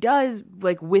movie does,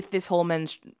 like with this whole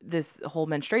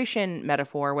menstruation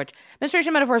metaphor, which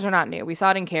menstruation metaphors are not new. We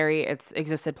saw it in Carrie. It's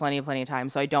existed plenty of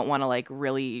times, so I don't want to like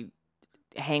really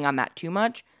hang on that too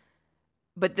much.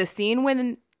 But the scene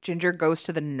when Ginger goes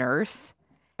to the nurse,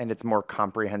 And it's more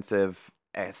comprehensive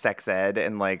sex ed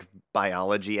and like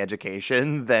biology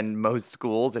education than most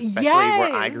schools, especially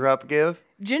where I Yes. grew up, give.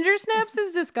 Ginger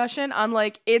Snaps' discussion on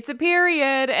like it's a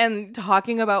period and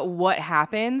talking about what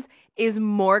happens is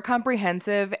more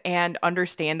comprehensive and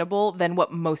understandable than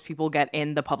what most people get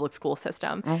in the public school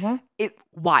system. It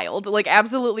wild, like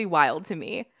absolutely wild to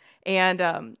me. And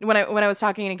when I was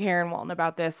talking to Karen Walton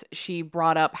about this, she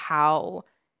brought up how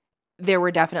there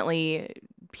were definitely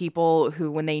people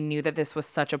who, when they knew that this was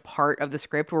such a part of the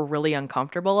script, were really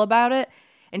uncomfortable about it.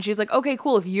 And she's like, okay,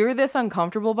 cool. If you're this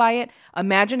uncomfortable by it,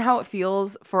 imagine how it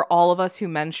feels for all of us who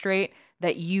menstruate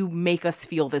that you make us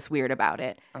feel this weird about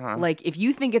it. Like, if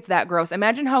you think it's that gross,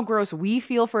 imagine how gross we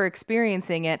feel for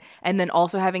experiencing it and then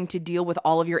also having to deal with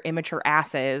all of your immature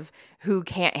asses who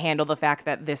can't handle the fact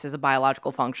that this is a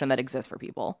biological function that exists for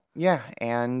people. Yeah,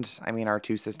 and I mean, our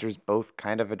two sisters both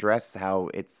kind of address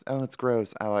how it's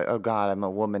gross. Oh God, I'm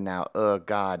a woman now. Oh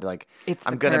God, like It's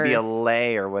I'm the gonna be a curse.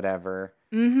 lay or whatever.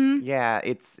 Mm-hmm. Yeah,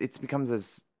 it's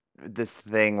becomes this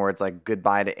thing where it's like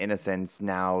goodbye to innocence.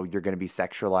 Now you're gonna be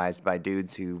sexualized by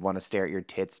dudes who want to stare at your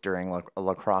tits during a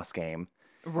lacrosse game,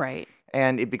 Right.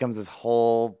 and it becomes this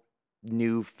whole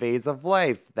new phase of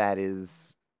life that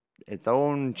is its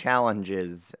own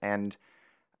challenges. And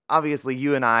obviously,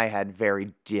 you and I had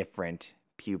very different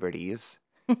puberties.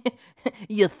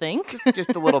 You think?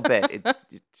 Just a little bit.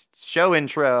 Show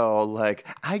intro, like,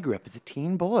 I grew up as a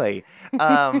teen boy.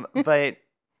 But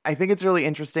I think it's really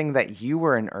interesting that you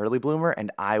were an early bloomer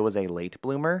and I was a late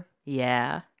bloomer.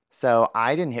 Yeah. So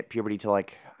I didn't hit puberty till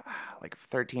like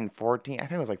 13, 14. I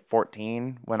think it was like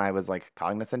 14 when I was like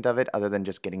cognizant of it, other than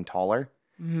just getting taller.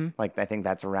 Mm-hmm. Like, I think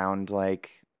that's around like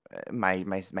my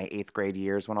 8th grade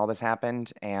years when all this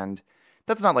happened. And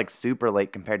that's not like super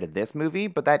late compared to this movie,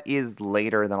 but that is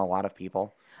later than a lot of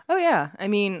people. Oh, yeah. I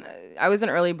mean, I was an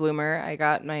early bloomer. I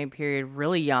got my period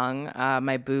really young.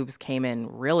 My boobs came in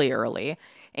really early.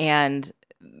 And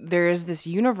there's this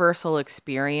universal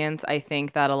experience, I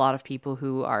think, that a lot of people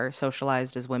who are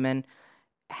socialized as women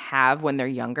have when they're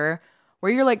younger,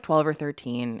 where you're like 12 or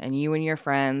 13 and you and your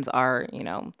friends are, you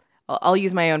know, I'll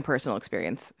use my own personal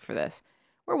experience for this.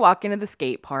 We're walking to the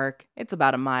skate park. It's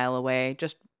about a mile away.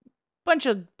 Just bunch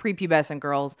of prepubescent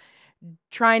girls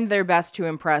trying their best to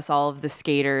impress all of the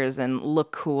skaters and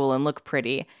look cool and look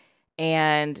pretty.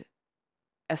 And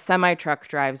a semi truck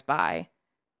drives by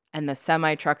and the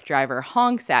semi truck driver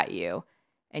honks at you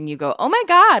and you go, oh my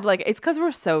God, like it's because we're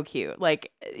so cute.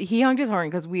 Like he honked his horn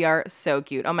because we are so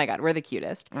cute. Oh my God, we're the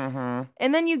cutest. Mm-hmm.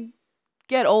 And then you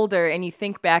get older and you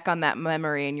think back on that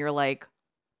memory and you're like,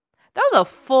 that was a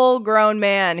full grown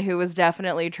man who was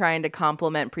definitely trying to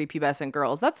compliment prepubescent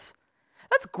girls. That's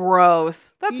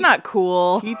gross. That's not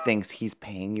cool. He thinks he's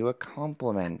paying you a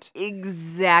compliment.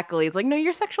 Exactly. It's like, no,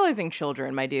 you're sexualizing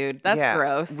children, my dude. That's Yeah,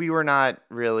 gross. We were not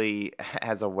really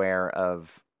as aware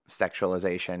of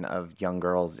sexualization of young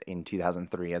girls in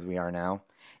 2003 as we are now.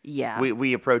 Yeah.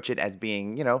 We approach it as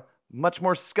being, much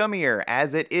more scummier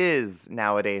as it is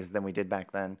nowadays than we did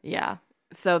back then. Yeah.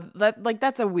 So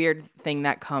that's a weird thing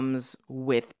that comes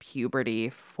with puberty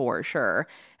for sure.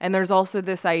 And there's also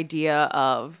this idea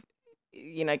of,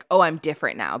 like, oh, I'm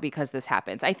different now because this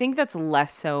happens. I think that's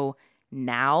less so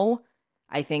now.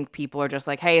 I think people are just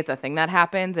like, hey, it's a thing that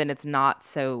happens and it's not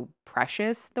so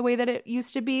precious the way that it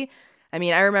used to be. I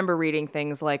mean, I remember reading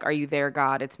things like, Are You There,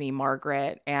 God? It's Me,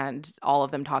 Margaret, and all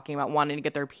of them talking about wanting to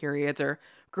get their periods or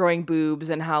growing boobs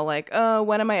and how like, oh,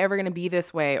 when am I ever going to be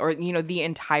this way? Or, the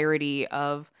entirety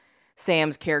of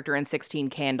Sam's character in 16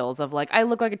 Candles of like, I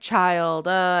look like a child.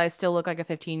 I still look like a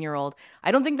 15-year-old.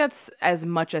 I don't think that's as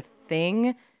much a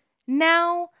thing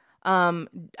now.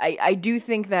 I do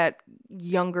think that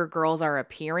younger girls are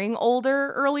appearing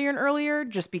older earlier and earlier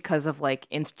just because of like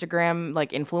Instagram,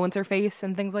 like influencer face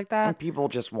and things like that. And people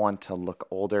just want to look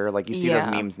older. Like you see Yeah.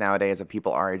 those memes nowadays of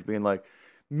people our age being like,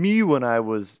 me when I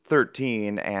was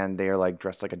 13, and they're like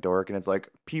dressed like a dork, and it's like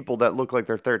people that look like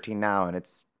they're 13 now, and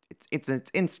it's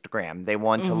Instagram. They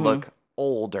want to look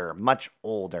older, much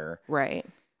older. Right.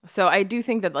 So I do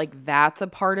think that like that's a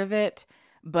part of it,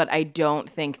 but I don't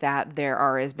think that there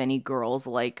are as many girls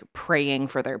like praying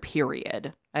for their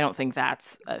period. I don't think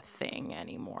that's a thing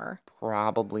anymore.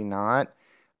 Probably not.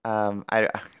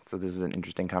 So this is an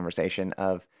interesting conversation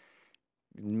of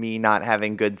me not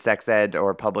having good sex ed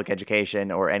or public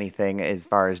education or anything as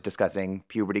far as discussing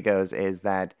puberty goes, is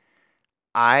that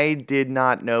I did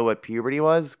not know what puberty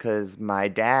was because my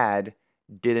dad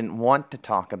didn't want to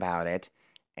talk about it,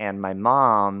 and my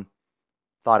mom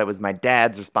thought it was my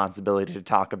dad's responsibility to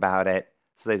talk about it.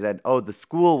 So they said, oh, the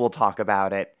school will talk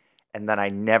about it. And then I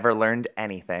never learned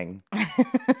anything.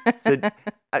 So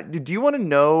do you want to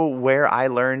know where I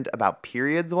learned about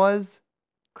periods was?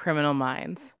 Criminal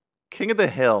Minds. King of the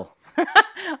Hill.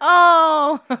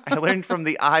 Oh! I learned from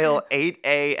the Aisle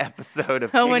 8A episode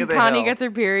of King when of the Connie Hill. gets her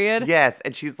period? Yes,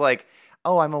 and she's like,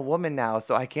 oh, I'm a woman now,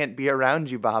 so I can't be around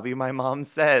you, Bobby, my mom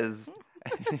says.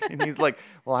 And he's like,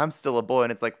 well, I'm still a boy.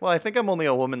 And it's like, well, I think I'm only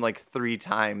a woman like 3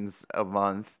 times a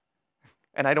month.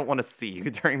 And I don't want to see you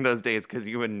during those days because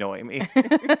you annoy me.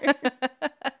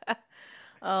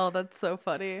 Oh, that's so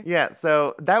funny. Yeah,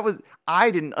 so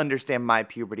I didn't understand my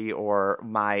puberty or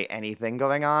my anything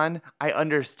going on. I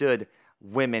understood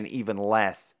women even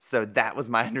less. So that was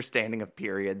my understanding of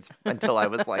periods until I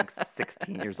was like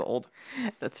 16 years old.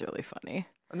 That's really funny.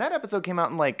 And that episode came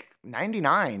out in like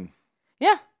 99.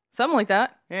 Yeah, something like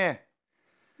that. Yeah.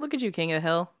 Look at you, King of the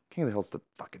Hill. King of the Hill's the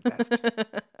fucking best.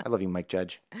 I love you, Mike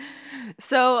Judge.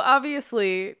 So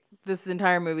obviously, this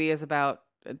entire movie is about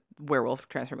werewolf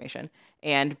transformation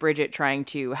and Bridget trying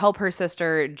to help her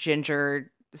sister,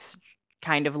 Ginger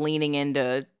kind of leaning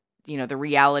into, the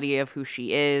reality of who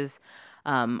she is,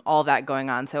 all that going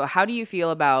on. So how do you feel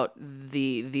about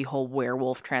the whole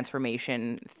werewolf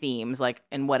transformation themes, like,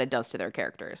 and what it does to their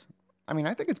characters? I mean,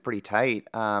 I think it's pretty tight.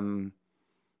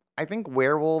 I think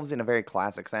werewolves, in a very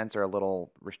classic sense, are a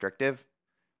little restrictive.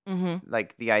 Mm-hmm.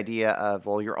 Like the idea of,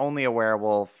 well, you're only a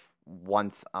werewolf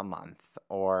once a month,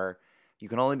 or you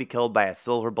can only be killed by a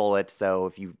silver bullet, so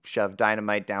if you shove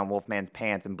dynamite down Wolfman's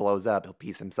pants and blows up, he'll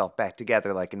piece himself back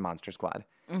together like in Monster Squad.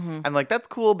 Mm-hmm. I'm like, that's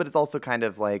cool, but it's also kind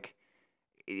of like,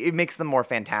 it makes them more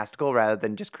fantastical rather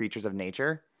than just creatures of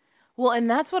nature. Well, and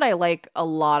that's what I like a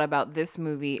lot about this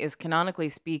movie is, canonically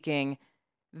speaking,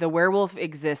 the werewolf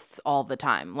exists all the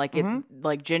time. Like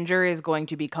like Ginger is going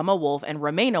to become a wolf and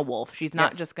remain a wolf. She's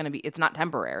not just going to be, it's not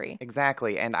temporary.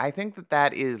 Exactly. And I think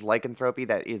that is lycanthropy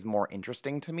that is more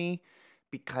interesting to me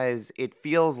because it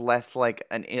feels less like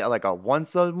a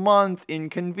once a month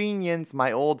inconvenience.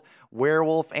 My old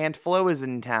werewolf Aunt Flo is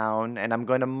in town and I'm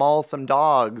going to maul some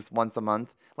dogs once a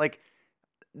month. Like,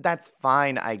 that's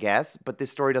fine, I guess, but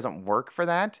this story doesn't work for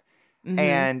that. Mm-hmm.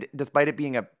 And despite it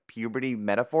being a puberty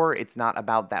metaphor, it's not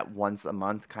about that once a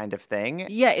month kind of thing.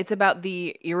 Yeah, it's about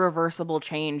the irreversible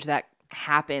change that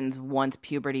happens once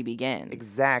puberty begins.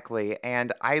 Exactly.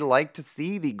 And I like to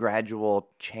see the gradual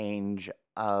change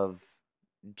of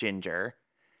Ginger.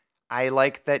 I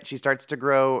like that she starts to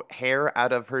grow hair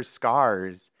out of her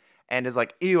scars and is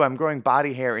like, ew, I'm growing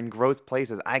body hair in gross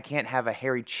places. I can't have a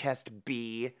hairy chest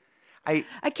bee. I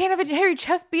can't have a hairy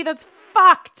chest bee. That's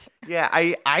fucked. Yeah,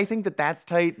 I think that's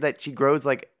tight, that she grows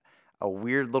like a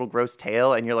weird little gross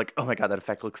tail, and you're like, oh my god, that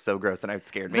effect looks so gross, and it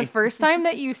scared me. The first time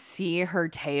that you see her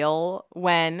tail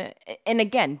and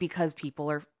again, because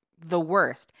people are the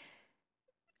worst,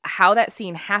 how that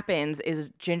scene happens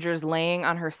is Ginger's laying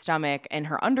on her stomach in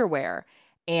her underwear,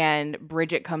 and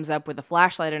Bridget comes up with a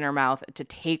flashlight in her mouth to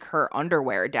take her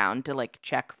underwear down to like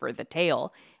check for the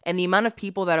tail. And the amount of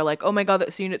people that are like, oh my god,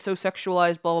 that scene, it's so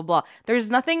sexualized, blah, blah, blah. There's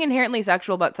nothing inherently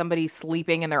sexual about somebody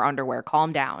sleeping in their underwear.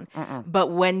 Calm down. But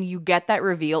when you get that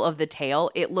reveal of the tail,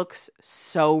 it looks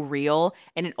so real,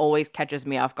 and it always catches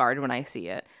me off guard when I see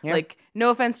it. Yeah. Like,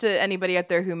 no offense to anybody out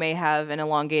there who may have an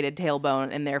elongated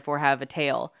tailbone and therefore have a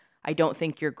tail. I don't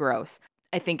think you're gross.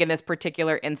 I think in this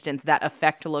particular instance, that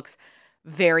effect looks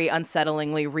very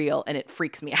unsettlingly real, and it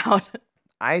freaks me out.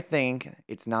 I think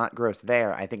it's not gross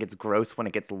there. I think it's gross when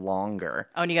it gets longer.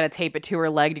 Oh, and you got to tape it to her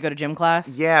leg to go to gym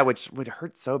class? Yeah, which would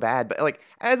hurt so bad. But like,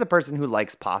 as a person who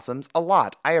likes possums a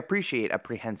lot, I appreciate a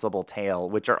prehensible tail,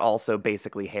 which are also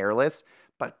basically hairless.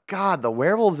 But god, the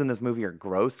werewolves in this movie are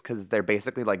gross because they're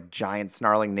basically like giant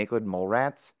snarling naked mole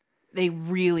rats. They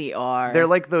really are. They're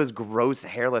like those gross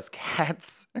hairless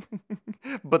cats,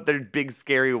 but they're big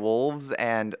scary wolves.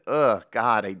 And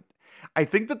god, I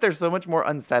think that they're so much more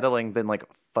unsettling than like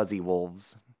fuzzy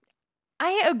wolves.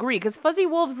 I agree, because fuzzy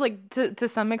wolves, like, to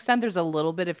some extent, there's a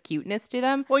little bit of cuteness to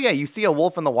them. Well, yeah, you see a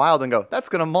wolf in the wild and go, that's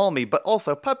gonna maul me, but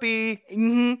also puppy.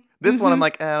 Mm-hmm. This one, I'm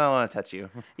like, I don't want to touch you.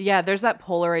 Yeah, there's that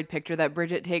Polaroid picture that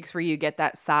Bridget takes where you get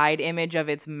that side image of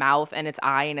its mouth and its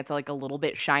eye, and it's like a little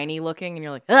bit shiny looking, and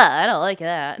you're like, I don't like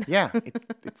that. Yeah,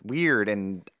 it's weird,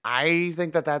 and I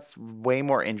think that that's way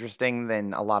more interesting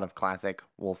than a lot of classic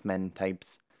Wolfmen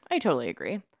types. I totally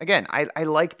agree. Again, I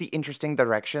like the interesting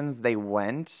directions they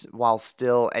went while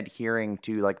still adhering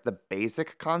to like the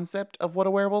basic concept of what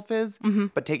a werewolf is,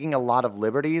 but taking a lot of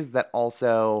liberties that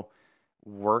also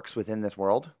works within this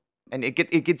world. And it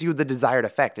gets you the desired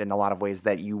effect in a lot of ways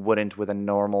that you wouldn't with a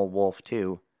normal wolf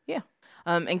too. Yeah.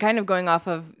 And kind of going off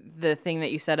of the thing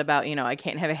that you said about, I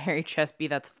can't have a hairy chest be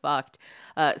that's fucked.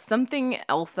 Something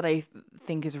else that I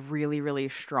think is really, really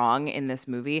strong in this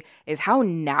movie is how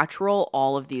natural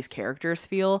all of these characters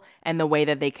feel, and the way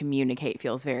that they communicate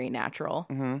feels very natural.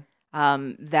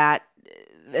 That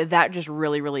just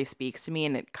really, really speaks to me,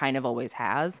 and it kind of always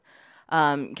has.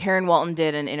 Karen Walton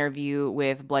did an interview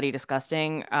with Bloody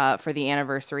Disgusting for the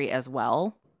anniversary as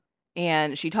well.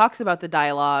 And she talks about the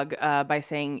dialogue by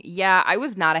saying, "Yeah, I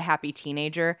was not a happy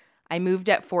teenager. I moved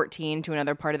at 14 to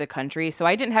another part of the country, so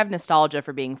I didn't have nostalgia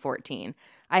for being 14.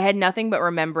 I had nothing but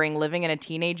remembering living in a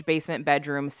teenage basement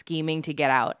bedroom, scheming to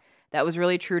get out. That was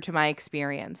really true to my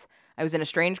experience. I was in a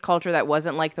strange culture that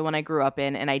wasn't like the one I grew up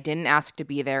in, and I didn't ask to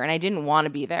be there, and I didn't want to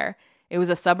be there. It was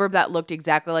a suburb that looked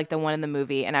exactly like the one in the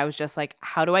movie, and I was just like,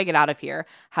 how do I get out of here?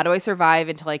 How do I survive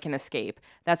until I can escape?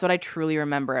 That's what I truly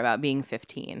remember about being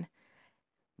 15.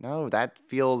 No, that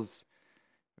feels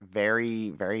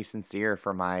very, very sincere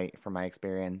for my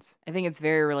experience. I think it's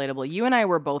very relatable. You and I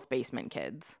were both basement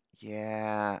kids.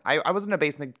 Yeah. I wasn't a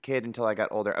basement kid until I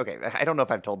got older. Okay, I don't know if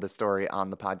I've told this story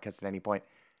on the podcast at any point,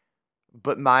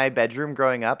 but my bedroom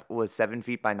growing up was 7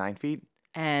 feet by 9 feet.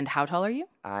 And how tall are you?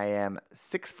 I am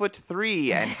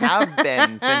 6'3" and have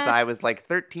been since I was like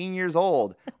 13 years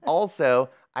old.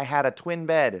 Also, I had a twin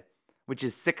bed, which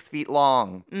is 6 feet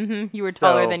long. Mm-hmm. You were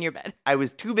taller than your bed. I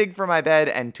was too big for my bed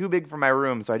and too big for my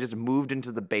room, so I just moved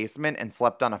into the basement and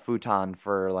slept on a futon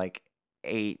for like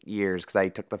 8 years because I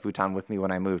took the futon with me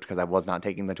when I moved because I was not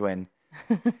taking the twin.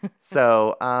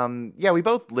 So, yeah, we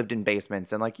both lived in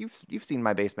basements, and like you've seen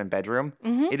my basement bedroom.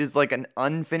 Mm-hmm. It is like an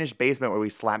unfinished basement where we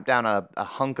slapped down a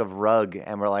hunk of rug,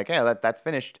 and we're like, yeah, that's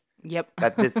finished. Yep.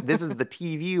 This is the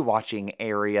TV watching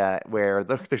area where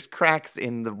there's cracks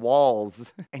in the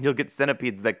walls, and you'll get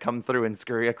centipedes that come through and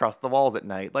scurry across the walls at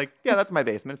night. Like, yeah, that's my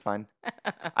basement. It's fine.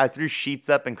 I threw sheets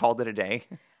up and called it a day,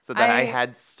 so that I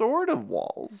had sort of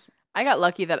walls. I got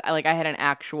lucky that I had an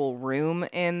actual room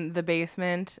in the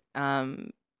basement,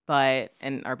 and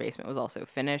our basement was also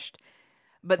finished.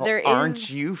 But Well, aren't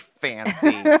you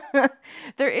fancy?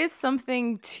 There is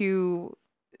something to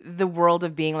the world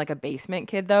of being like a basement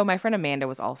kid, though. My friend Amanda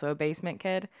was also a basement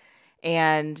kid,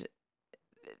 and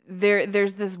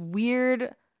there's this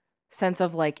weird sense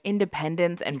of like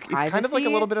independence and privacy. It's kind of like a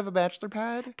little bit of a bachelor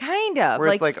pad. Kind of. Where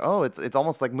it's like, oh, it's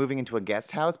almost like moving into a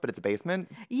guest house, but it's a basement.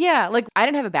 Yeah, like I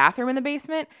didn't have a bathroom in the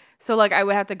basement, so like I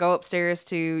would have to go upstairs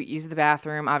to use the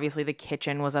bathroom. Obviously the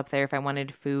kitchen was up there if I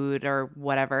wanted food or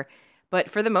whatever. But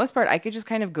for the most part, I could just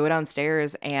kind of go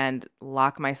downstairs and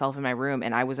lock myself in my room,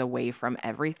 and I was away from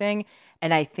everything.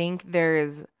 And I think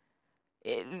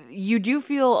you do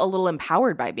feel a little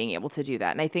empowered by being able to do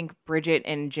that. And I think Bridget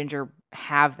and Ginger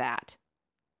have that.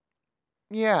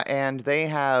 Yeah, and they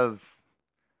have...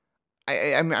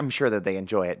 I'm sure that they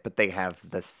enjoy it, but they have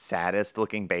the saddest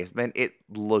looking basement. It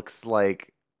looks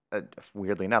like,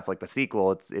 weirdly enough, like the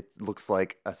sequel, it looks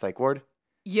like a psych ward.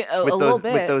 Yeah, a little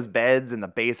bit. With those beds and the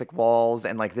basic walls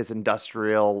and like this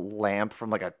industrial lamp from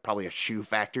like probably a shoe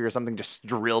factory or something just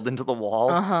drilled into the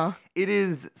wall. Uh-huh. It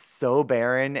is so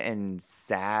barren and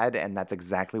sad, and that's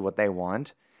exactly what they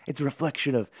want. It's a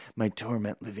reflection of my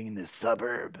torment living in this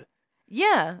suburb.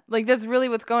 Yeah, like that's really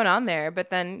what's going on there. But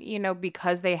then,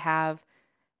 because they have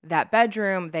that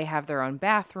bedroom, they have their own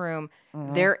bathroom,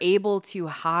 they're able to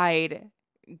hide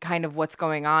kind of what's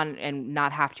going on and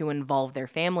not have to involve their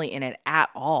family in it at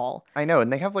all. I know,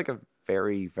 and they have like a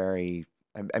very, very,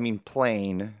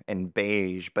 plain and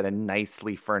beige, but a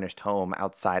nicely furnished home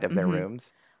outside of their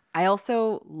rooms. I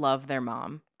also love their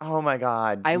mom. Oh my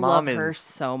God. I love her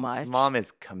so much. Mom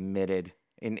is committed.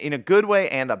 In a good way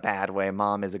and a bad way.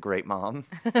 Mom is a great mom.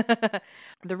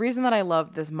 The reason that I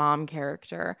love this mom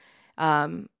character,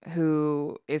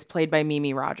 who is played by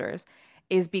Mimi Rogers,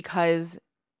 is because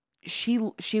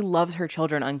she loves her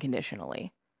children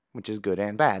unconditionally. Which is good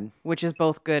and bad. Which is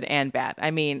both good and bad.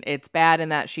 I mean, it's bad in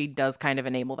that she does kind of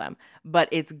enable them, but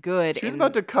it's good. She's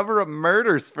about to cover up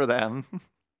murders for them.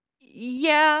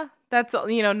 Yeah, that's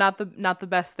not the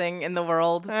best thing in the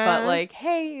world, but like,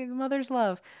 hey, mother's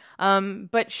love.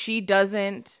 But she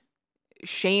doesn't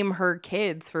shame her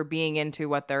kids for being into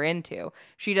what they're into.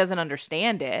 She doesn't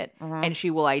understand it, and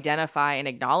she will identify and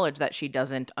acknowledge that she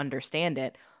doesn't understand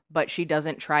it, but she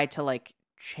doesn't try to like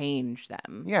change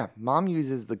them. Yeah, Mom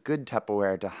uses the good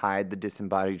Tupperware to hide the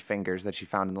disembodied fingers that she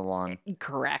found in the lawn.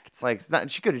 Correct. Like,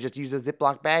 she could have just used a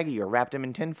Ziploc baggie or wrapped him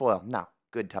in tinfoil. No,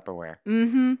 good Tupperware.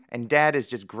 Mm-hmm. And Dad is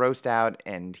just grossed out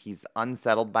and he's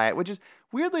unsettled by it, which is,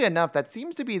 weirdly enough, that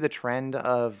seems to be the trend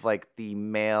of like the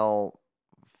male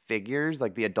figures,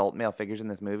 like the adult male figures in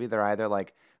this movie, they're either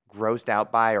like grossed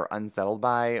out by or unsettled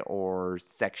by or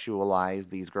sexualize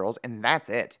these girls, and that's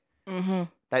it. Mm-hmm.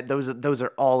 Those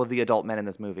are all of the adult men in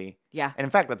this movie. Yeah. And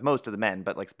in fact, that's most of the men,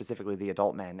 but like specifically the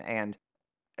adult men. And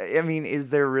I mean, is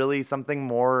there really something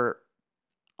more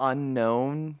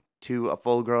unknown to a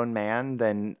full-grown man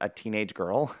than a teenage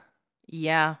girl?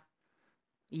 Yeah.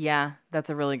 Yeah, that's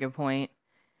a really good point.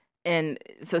 And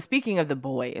so speaking of the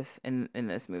boys in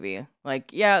this movie,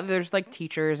 like, yeah, there's like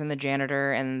teachers and the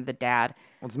janitor and the dad.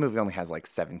 Well, this movie only has like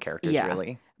 7 characters,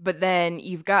 really. But then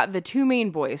you've got the 2 main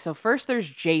boys. So first there's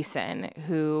Jason,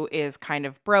 who is kind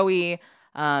of bro-y,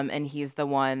 and he's the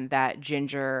one that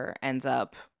Ginger ends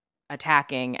up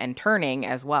attacking and turning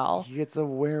as well. He gets a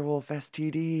werewolf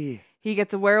STD. He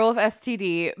gets a werewolf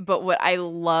STD, but what I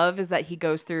love is that he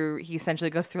essentially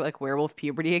goes through like werewolf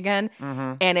puberty again,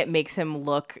 and it makes him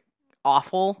look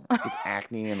awful. It's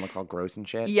acne and looks all gross and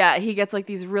shit. Yeah, he gets like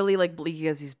these really he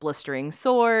gets these blistering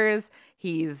sores.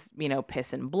 He's,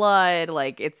 piss and blood.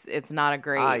 Like it's not a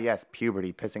great. Ah, yes,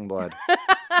 puberty, pissing blood.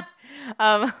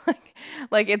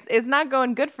 It's not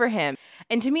going good for him.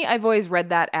 And to me, I've always read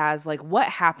that as like what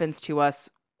happens to us,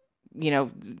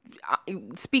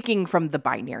 speaking from the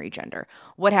binary gender,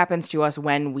 what happens to us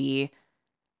when we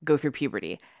go through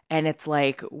puberty. And it's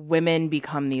like women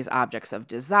become these objects of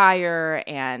desire,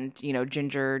 and,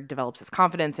 Ginger develops this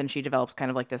confidence and she develops kind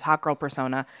of like this hot girl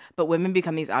persona, but women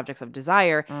become these objects of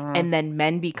desire, and then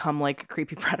men become like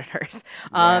creepy predators.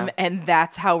 And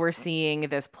that's how we're seeing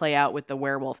this play out with the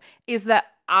werewolf. Is that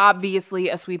obviously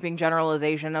a sweeping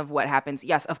generalization of what happens?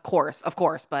 Yes, of course.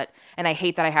 And I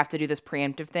hate that I have to do this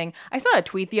preemptive thing. I saw a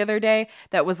tweet the other day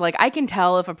that was like, I can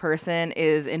tell if a person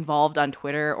is involved on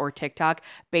Twitter or TikTok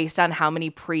based on how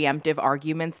many preemptive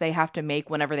arguments they have to make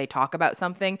whenever they talk about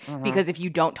something. Because if you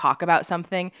don't talk about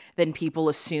something, then people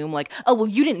assume like, oh, well,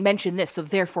 you didn't mention this, so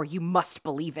therefore you must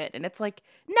believe it. And it's like,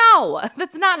 no,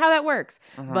 that's not how that works.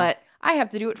 But I have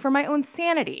to do it for my own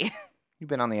sanity. You've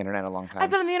been on the internet a long time.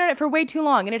 I've been on the internet for way too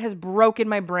long, and it has broken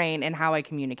my brain and how I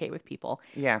communicate with people.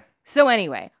 Yeah. So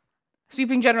anyway,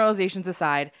 sweeping generalizations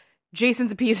aside,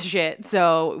 Jason's a piece of shit.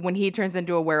 So when he turns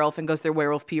into a werewolf and goes through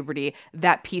werewolf puberty,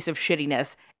 that piece of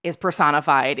shittiness is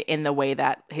personified in the way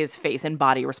that his face and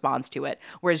body responds to it.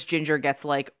 Whereas Ginger gets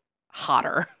like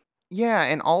hotter. Yeah,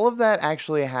 and all of that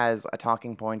actually has a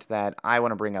talking point that I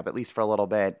want to bring up, at least for a little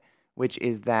bit, which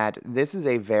is that this is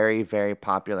a very, very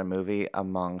popular movie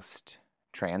amongst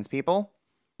trans people.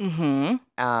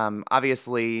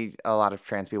 Obviously, a lot of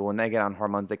trans people, when they get on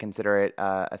hormones, they consider it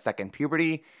a second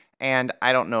puberty. And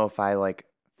I don't know if I like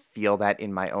feel that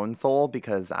in my own soul,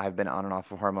 because I've been on and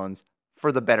off of hormones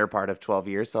for the better part of 12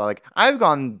 years. So like I've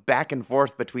gone back and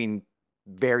forth between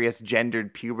various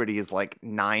gendered puberties like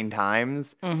 9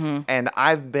 times. And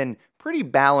I've been pretty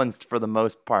balanced for the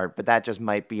most part, but that just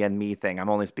might be a me thing. I'm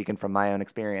only speaking from my own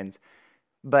experience.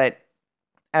 But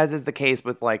as is the case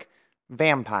with like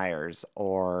vampires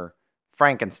or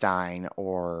Frankenstein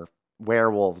or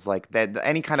werewolves, like that,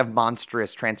 any kind of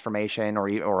monstrous transformation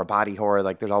or a body horror,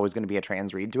 like there's always going to be a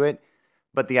trans read to it.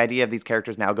 But the idea of these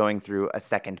characters now going through a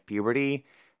second puberty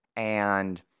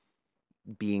and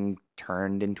being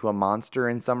turned into a monster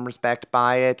in some respect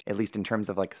by it, at least in terms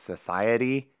of like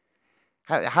society,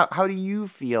 how do you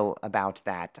feel about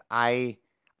that? I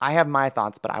have my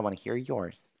thoughts, but I want to hear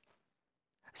yours.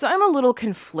 So I'm a little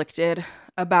conflicted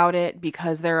about it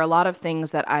because there are a lot of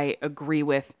things that I agree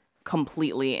with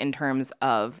completely in terms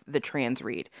of the trans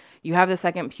read. You have the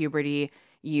second puberty,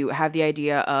 you have the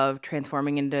idea of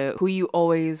transforming into who you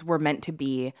always were meant to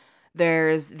be.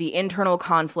 There's the internal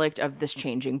conflict of this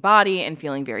changing body and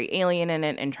feeling very alien in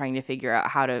it and trying to figure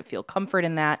out how to feel comfort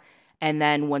in that. And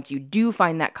then once you do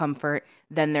find that comfort,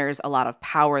 then there's a lot of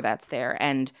power that's there.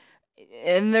 And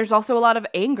there's also a lot of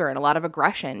anger and a lot of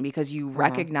aggression because you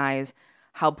recognize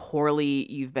how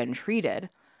poorly you've been treated.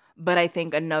 But I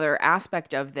think another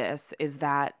aspect of this is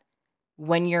that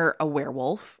when you're a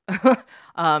werewolf,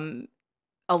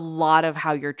 a lot of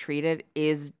how you're treated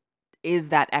is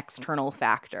that external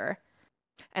factor.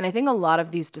 And I think a lot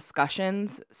of these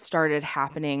discussions started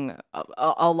happening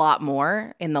a lot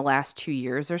more in the last 2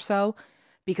 years or so,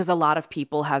 because a lot of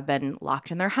people have been locked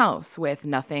in their house with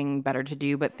nothing better to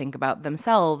do but think about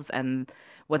themselves and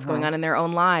what's going on in their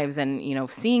own lives and,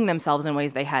 seeing themselves in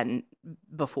ways they hadn't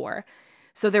before.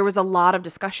 So there was a lot of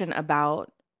discussion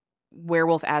about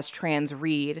werewolf as trans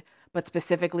read, but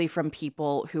specifically from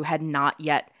people who had not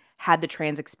yet had the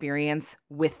trans experience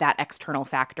with that external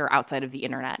factor outside of the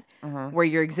internet, where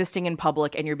you're existing in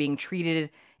public and you're being treated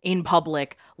in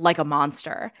public like a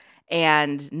monster.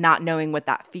 and not knowing what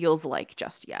that feels like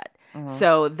just yet.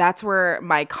 So that's where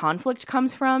my conflict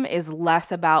comes from, is less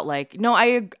about like, no,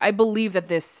 I believe that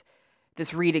this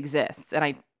read exists and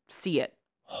I see it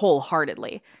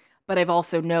wholeheartedly. But I've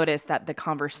also noticed that the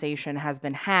conversation has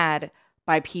been had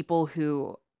by people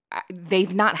who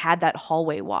they've not had that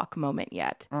hallway walk moment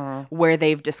yet, where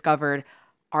they've discovered,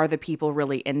 are the people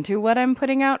really into what I'm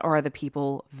putting out, or are the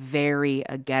people very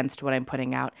against what I'm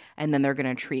putting out? And then they're going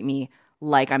to treat me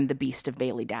like I'm the Beast of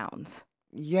Bailey Downs.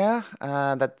 Yeah,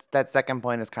 that second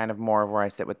point is kind of more of where I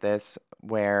sit with this,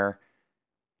 where,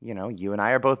 you know, you and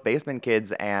I are both basement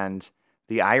kids, and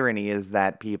the irony is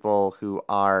that people who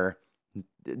are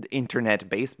internet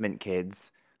basement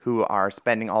kids who are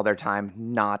spending all their time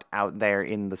not out there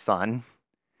in the sun,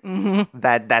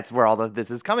 that's where all of this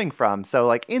is coming from. So,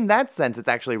 like, in that sense, it's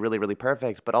actually really, really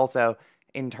perfect. But also,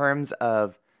 in terms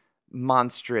of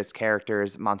monstrous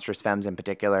characters, monstrous femmes in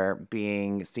particular,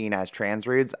 being seen as trans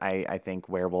rudes, I think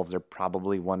werewolves are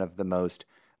probably one of the most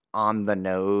on the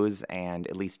nose and,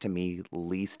 at least to me,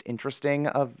 least interesting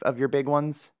of your big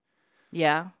ones.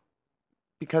 Yeah.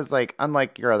 Because, like,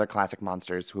 unlike your other classic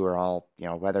monsters who are all, you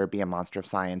know, whether it be a monster of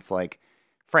science like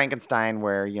Frankenstein,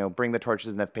 where, you know, bring the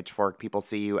torches and the pitchfork, people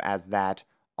see you as that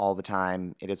all the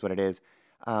time. It is what it is.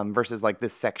 Versus, like,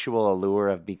 this sexual allure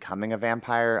of becoming a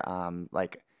vampire,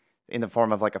 like, in the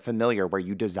form of, like, a familiar where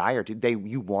you desire to,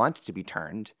 you want to be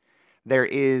turned. There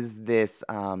is this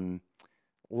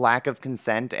lack of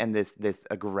consent and this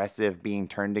aggressive being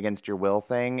turned against your will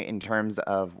thing in terms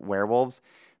of werewolves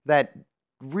that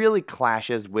really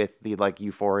clashes with the, like,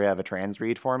 euphoria of a trans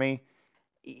read for me.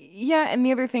 Yeah, and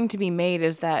the other thing to be made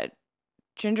is that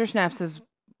Ginger Snaps is,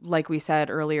 like we said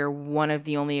earlier, one of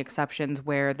the only exceptions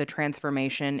where the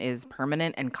transformation is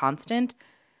permanent and constant.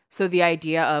 So the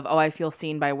idea of, oh, I feel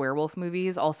seen by werewolf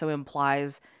movies also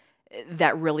implies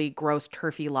that really gross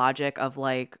turfy logic of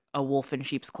like a wolf in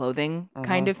sheep's clothing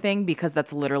kind of thing, because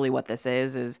that's literally what this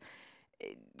is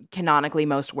canonically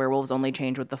most werewolves only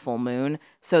change with the full moon.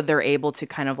 So they're able to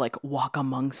kind of like walk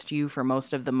amongst you for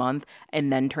most of the month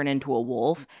and then turn into a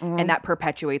wolf. And that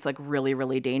perpetuates like really,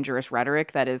 really dangerous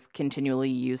rhetoric that is continually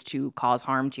used to cause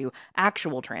harm to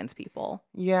actual trans people.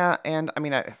 Yeah, and I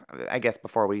mean, I guess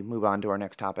before we move on to our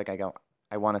next topic,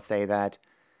 I want to say that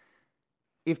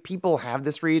if people have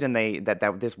this read and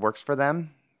that this works for them,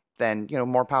 then, you know,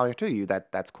 more power to you.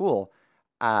 That's cool.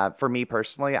 For me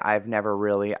personally, I've never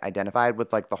really identified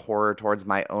with like the horror towards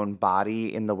my own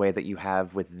body in the way that you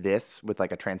have with this, with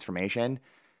like a transformation,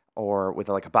 or with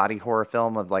like a body horror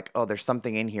film of like, oh, there's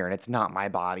something in here and it's not my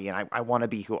body and I want to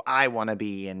be who I want to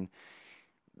be. And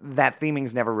that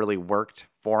theming's never really worked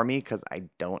for me because I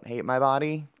don't hate my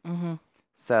body.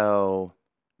 So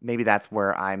maybe that's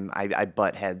where I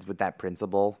butt heads with that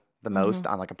principle the most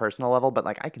on like a personal level, but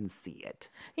like I can see it.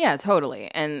 Yeah,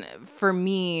 totally. And for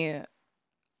me,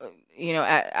 you know,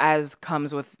 as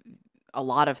comes with a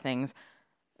lot of things,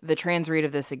 the trans read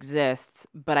of this exists,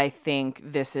 but I think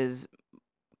this is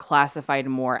classified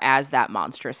more as that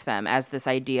monstrous femme, as this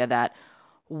idea that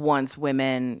once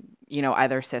women, you know,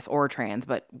 either cis or trans,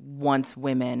 but once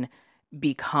women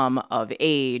become of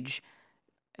age,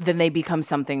 then they become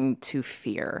something to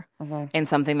fear and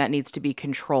something that needs to be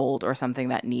controlled or something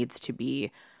that needs to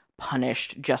be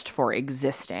punished just for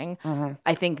existing.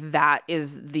 I think that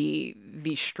is the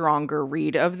stronger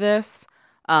read of this.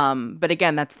 But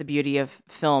again, that's the beauty of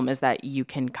film, is that you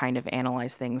can kind of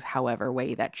analyze things however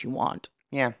way that you want.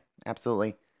 Yeah,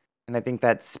 absolutely. And I think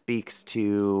that speaks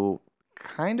to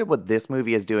kind of what this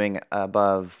movie is doing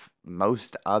above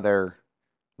most other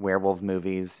werewolf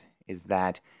movies, is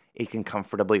that it can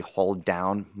comfortably hold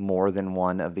down more than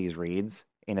one of these reads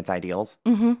in its ideals.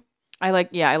 I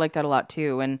like that a lot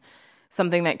too. And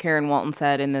something that Karen Walton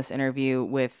said in this interview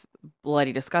with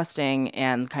Bloody Disgusting,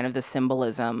 and kind of the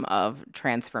symbolism of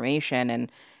transformation, and,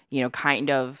 you know,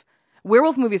 kind of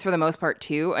werewolf movies for the most part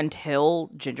too, until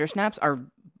Ginger Snaps,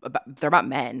 they're about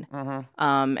men,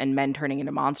 and men turning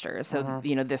into monsters. So,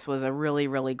 you know, this was a really,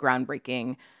 really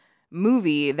groundbreaking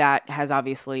movie that has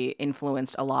obviously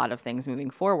influenced a lot of things moving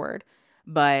forward.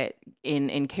 But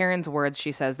in Karen's words,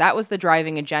 she says, that was the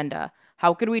driving agenda.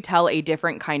 How could we tell a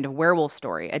different kind of werewolf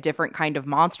story, a different kind of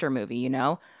monster movie, you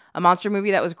know? A monster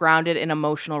movie that was grounded in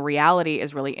emotional reality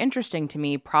is really interesting to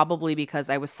me, probably because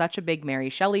I was such a big Mary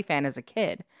Shelley fan as a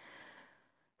kid.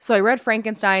 So I read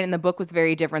Frankenstein, and the book was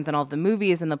very different than all the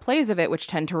movies and the plays of it, which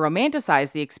tend to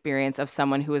romanticize the experience of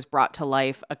someone who has brought to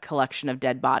life a collection of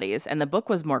dead bodies. And the book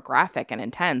was more graphic and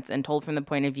intense and told from the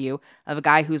point of view of a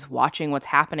guy who's watching what's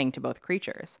happening to both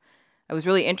creatures. I was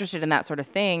really interested in that sort of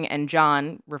thing, and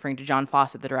John, referring to John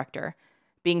Fawcett, the director,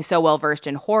 Being so well versed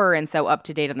in horror and so up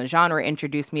to date on the genre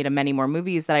introduced me to many more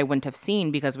movies that I wouldn't have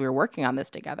seen because we were working on this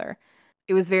together.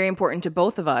 It was very important to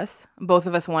both of us. Both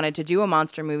of us wanted to do a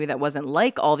monster movie that wasn't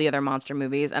like all the other monster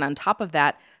movies. And on top of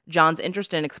that, John's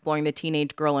interest in exploring the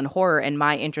teenage girl in horror and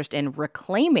my interest in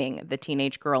reclaiming the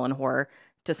teenage girl in horror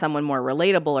to someone more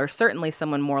relatable, or certainly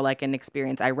someone more like an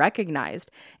experience I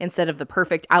recognized, instead of the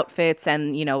perfect outfits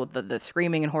and, the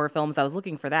screaming in horror films. I was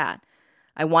looking for that.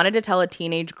 I wanted to tell a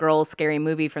teenage girl's scary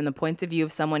movie from the point of view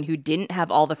of someone who didn't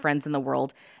have all the friends in the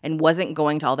world and wasn't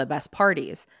going to all the best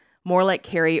parties. More like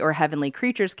Carrie or Heavenly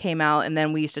Creatures came out, and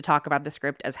then we used to talk about the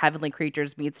script as Heavenly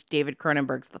Creatures meets David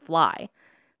Cronenberg's The Fly.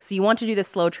 So you want to do this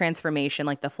slow transformation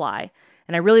like The Fly.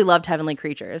 And I really loved Heavenly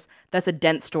Creatures. That's a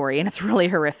dense story, and it's really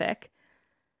horrific.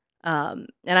 And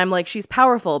I'm like, she's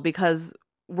powerful because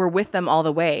we're with them all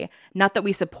the way. Not that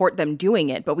we support them doing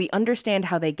it, but we understand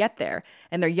how they get there.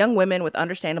 And they're young women with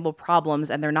understandable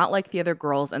problems, and they're not like the other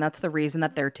girls, and that's the reason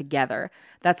that they're together.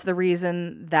 That's the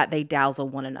reason that they dazzle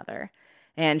one another.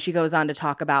 And she goes on to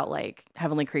talk about like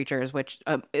Heavenly Creatures, which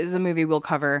is a movie we'll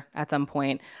cover at some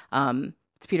point.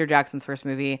 It's Peter Jackson's first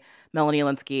movie, Melanie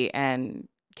Linsky and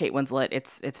Kate Winslet.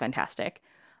 It's fantastic.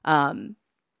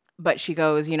 But she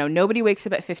goes, nobody wakes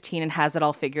up at 15 and has it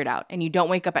all figured out. And you don't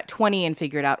wake up at 20 and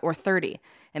figure it out, or 30.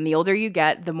 And the older you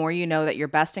get, the more you know that your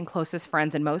best and closest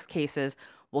friends in most cases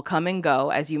will come and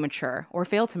go as you mature or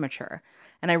fail to mature.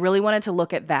 And I really wanted to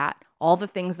look at that, all the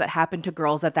things that happen to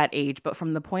girls at that age, but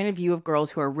from the point of view of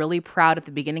girls who are really proud at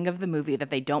the beginning of the movie that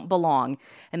they don't belong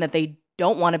and that they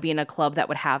don't want to be in a club that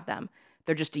would have them.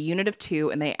 They're just a unit of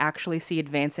two, and they actually see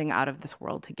advancing out of this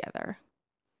world together.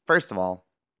 First of all,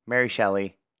 Mary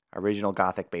Shelley, original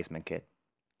Gothic basement kid.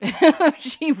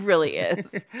 She really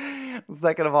is.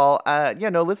 Second of all,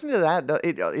 listen to that.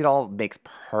 It all makes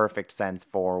perfect sense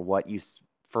for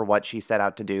what she set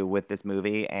out to do with this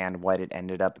movie and what it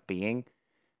ended up being.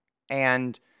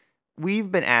 And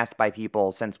we've been asked by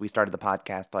people since we started the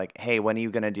podcast, like, hey, when are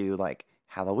you going to do like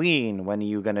Halloween? When are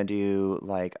you going to do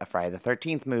like a Friday the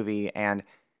 13th movie? And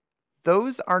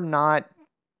those are not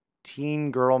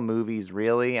teen girl movies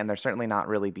really. And they're certainly not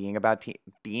really being about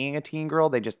being a teen girl.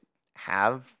 They just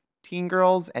have teen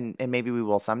girls, and maybe we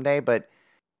will someday. But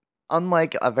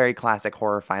unlike a very classic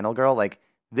horror Final Girl, like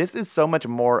this is so much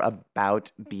more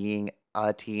about being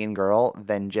a teen girl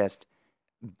than just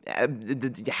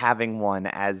having one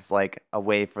as like a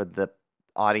way for the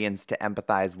audience to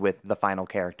empathize with the final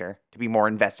character, to be more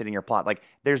invested in your plot. Like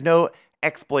there's no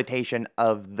exploitation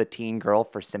of the teen girl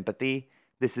for sympathy.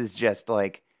 This is just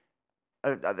like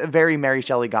a very Mary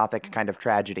Shelley Gothic kind of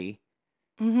tragedy.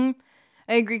 Mm-hmm.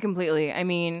 I agree completely. I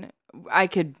mean, I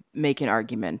could make an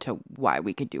argument to why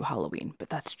we could do Halloween, but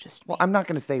that's just me. Well, I'm not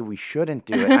going to say we shouldn't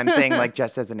do it. I'm saying like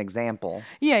just as an example.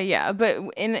 Yeah. But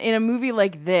in a movie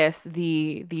like this,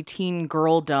 the teen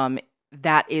girldom,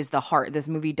 that is the heart. This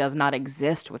movie does not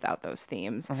exist without those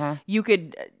themes. Uh-huh. You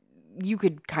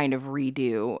could kind of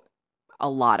redo a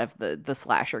lot of the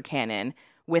slasher canon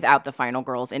without the final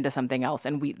girls into something else,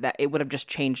 and it would have just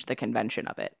changed the convention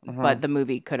of it. Uh-huh. But the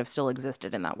movie could have still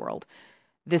existed in that world.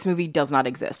 This movie does not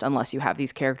exist unless you have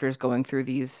these characters going through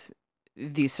these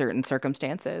certain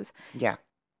circumstances. Yeah.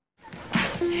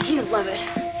 You love it.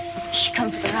 You come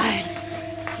for the ride.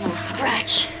 We'll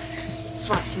scratch.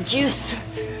 Swap some juice.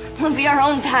 We'll be our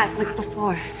own pack like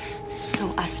before. So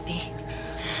us-be.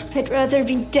 I'd rather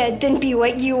be dead than be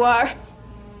what you are.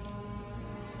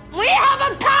 We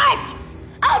have a pact!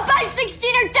 I'll buy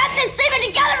 16 or 10 this even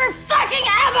together for fucking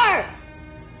ever!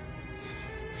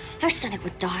 I said I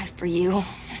would die for you.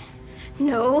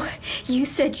 No, you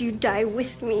said you'd die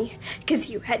with me because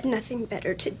you had nothing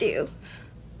better to do.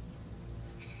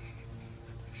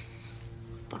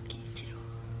 Fuck you too.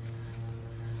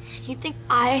 You think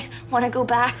I want to go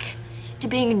back to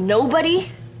being nobody?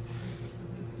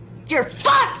 You're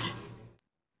fucked!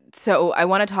 So I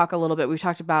want to talk a little bit. We've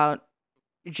talked about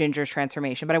Ginger's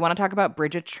transformation, but I want to talk about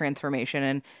Bridget's transformation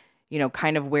and,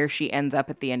 kind of where she ends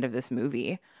up at the end of this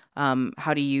movie.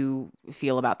 How do you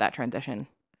feel about that transition?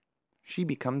 She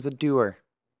becomes a doer.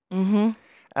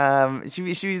 Mm-hmm.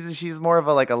 She's more of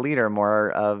a leader, more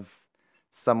of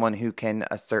someone who can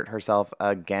assert herself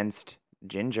against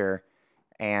Ginger,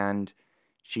 and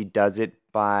she does it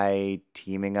by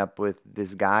teaming up with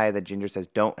this guy that Ginger says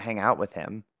don't hang out with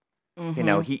him.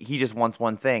 Mm-hmm. He just wants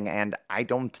one thing, and I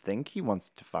don't think he wants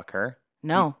to fuck her.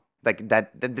 No.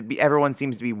 Everyone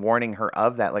seems to be warning her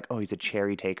of that, like, oh, he's a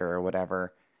cherry taker or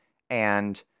whatever.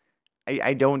 And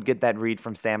I don't get that read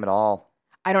from Sam at all.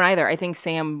 I don't either. I think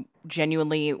Sam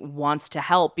genuinely wants to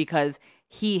help because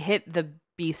he hit the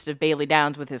beast of Bailey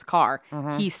Downs with his car.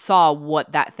 He saw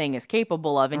what that thing is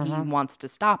capable of, and he wants to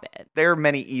stop it. There are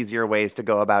many easier ways to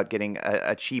go about getting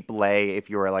a cheap lay if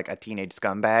you were like a teenage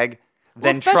scumbag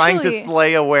than trying to especially-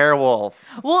 slay a werewolf.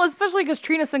 Well, especially because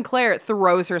Trina Sinclair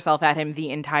throws herself at him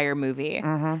the entire movie,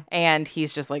 and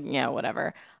he's just like, yeah,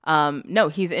 whatever. No,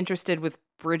 he's interested with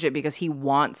Bridget because he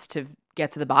wants to get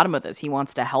to the bottom of this. He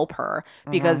wants to help her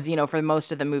because, for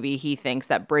most of the movie, he thinks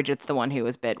that Bridget's the one who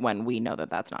was bit when we know that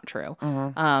that's not true.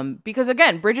 Because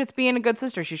again, Bridget's being a good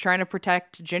sister. She's trying to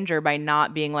protect Ginger by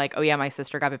not being like, oh yeah, my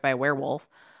sister got bit by a werewolf,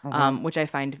 which I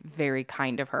find very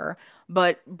kind of her.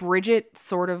 But Bridget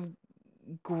sort of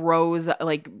grows,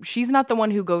 like, she's not the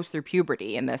one who goes through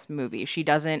puberty in this movie. She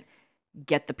doesn't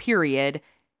get the period,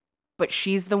 but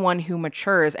she's the one who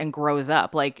matures and grows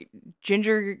up. Like,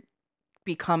 Ginger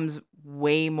becomes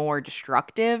way more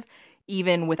destructive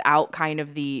even without kind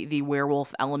of the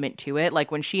werewolf element to it. Like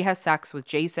when she has sex with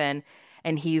Jason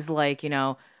and he's like,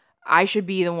 I should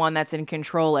be the one that's in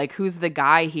control. Like, who's the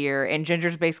guy here? And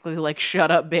Ginger's basically like, shut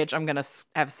up, bitch. I'm going to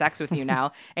have sex with you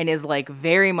now. And is like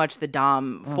very much the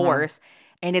Dom force.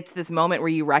 And it's this moment where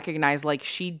you recognize like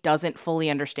she doesn't fully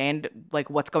understand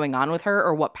like what's going on with her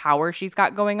or what power she's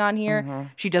got going on here.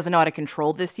 She doesn't know how to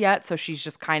control this yet. So she's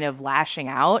just kind of lashing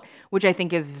out, which I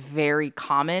think is very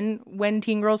common when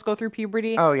teen girls go through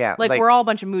puberty. Oh, yeah. Like Like- we're all a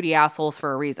bunch of moody assholes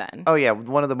for a reason. Oh yeah,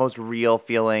 one of the most real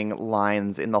feeling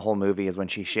lines in the whole movie is when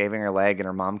she's shaving her leg and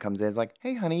her mom comes in, is like,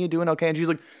 "Hey honey, you doing okay?" And she's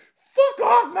like, "Fuck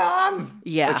off, mom!"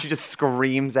 Yeah. Like she just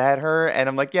screams at her, and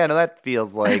I'm like, yeah, no, that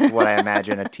feels like what I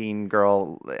imagine a teen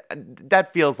girl.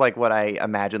 That feels like what I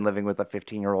imagine living with a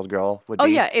 15-year-old girl would be. Oh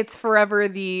yeah, it's forever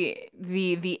the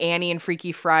Annie and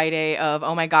Freaky Friday of,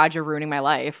 oh my God, you're ruining my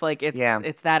life. Like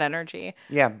it's that energy.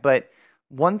 Yeah, but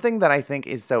one thing that I think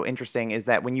is so interesting is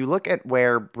that when you look at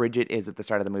where Bridget is at the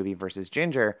start of the movie versus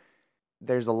Ginger,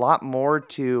 there's a lot more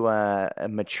to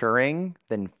maturing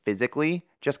than physically.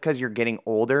 Just because you're getting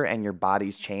older and your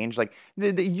body's changed, like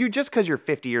you just because you're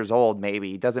 50 years old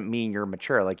maybe doesn't mean you're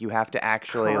mature. Like you have to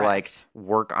actually like Correct.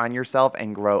 work on yourself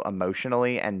and grow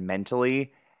emotionally and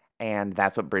mentally, and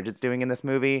that's what Bridget's doing in this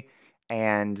movie.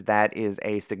 And that is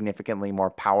a significantly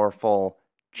more powerful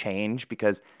change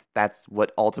because that's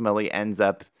what ultimately ends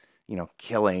up,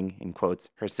 killing, in quotes,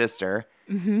 her sister.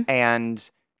 And,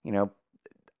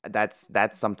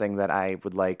 that's something that I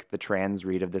would like the trans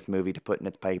read of this movie to put in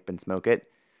its pipe and smoke it.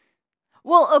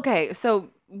 Well, okay,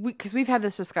 so because we've had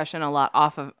this discussion a lot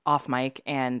off mic,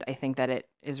 and I think that it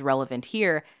is relevant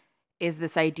here, is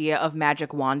this idea of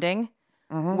magic wanding,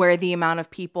 where the amount of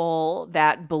people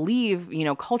that believe,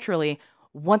 culturally,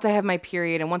 once I have my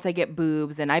period and once I get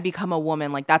boobs and I become a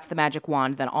woman, like that's the magic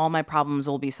wand, then all my problems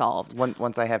will be solved.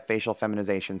 Once I have facial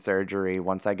feminization surgery,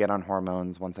 once I get on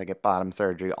hormones, once I get bottom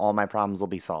surgery, all my problems will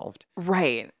be solved.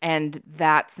 Right. And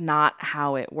that's not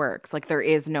how it works. Like there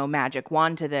is no magic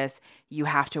wand to this. You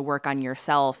have to work on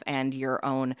yourself and your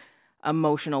own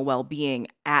emotional well-being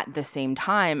at the same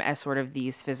time as sort of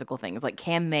these physical things. Like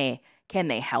can they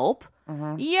help?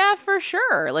 Yeah, for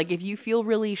sure. Like if you feel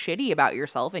really shitty about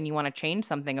yourself and you want to change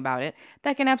something about it,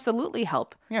 that can absolutely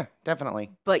help. Yeah,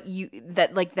 definitely. But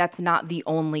that's not the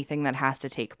only thing that has to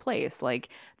take place. Like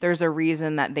there's a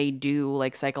reason that they do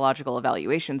like psychological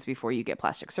evaluations before you get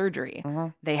plastic surgery.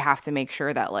 They have to make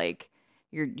sure that like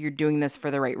you're doing this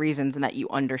for the right reasons and that you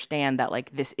understand that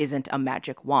like this isn't a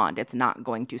magic wand. It's not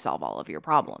going to solve all of your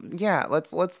problems. Yeah,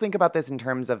 let's think about this in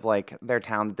terms of like their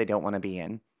town that they don't want to be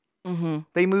in.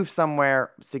 They move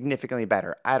somewhere significantly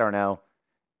better. I don't know.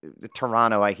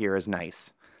 Toronto, I hear, is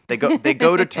nice. They go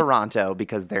to Toronto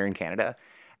because they're in Canada.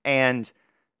 And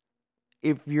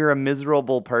if you're a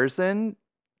miserable person,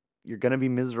 you're going to be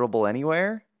miserable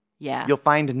anywhere. Yeah. You'll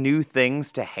find new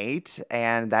things to hate,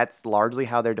 and that's largely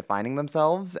how they're defining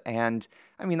themselves. And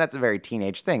I mean, that's a very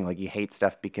teenage thing. Like you hate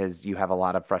stuff because you have a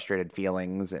lot of frustrated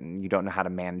feelings and you don't know how to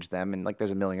manage them. And like there's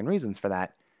a million reasons for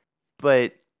that.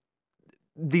 But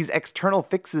these external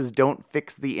fixes don't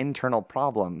fix the internal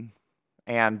problem.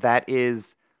 And that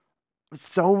is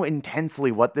so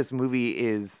intensely what this movie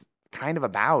is kind of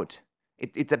about.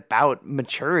 It's about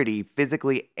maturity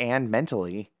physically and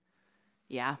mentally.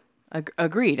 Yeah,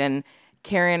 agreed. And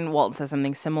Karen Walton says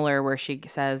something similar where she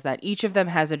says that each of them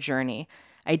has a journey.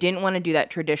 I didn't want to do that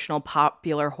traditional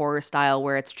popular horror style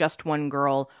where it's just one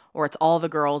girl or it's all the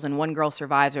girls and one girl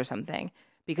survives or something,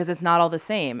 because it's not all the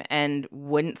same. And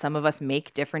wouldn't some of us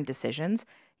make different decisions?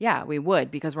 Yeah, we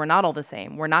would, because we're not all the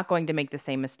same. We're not going to make the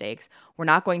same mistakes. We're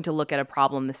not going to look at a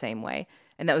problem the same way.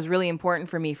 And that was really important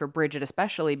for me, for Bridget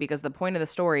especially, because the point of the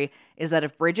story is that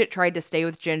if Bridget tried to stay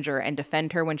with Ginger and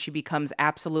defend her when she becomes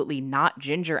absolutely not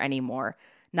Ginger anymore,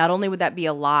 Not only would that be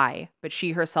a lie, but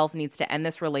she herself needs to end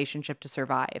this relationship to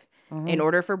survive. In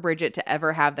order for Bridget to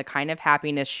ever have the kind of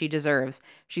happiness she deserves,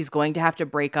 she's going to have to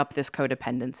break up this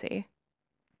codependency.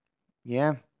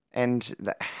 Yeah. And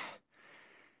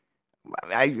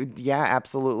yeah,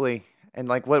 absolutely. And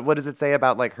like, what does it say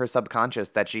about like her subconscious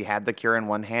that she had the cure in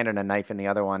one hand and a knife in the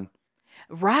other one?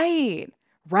 Right.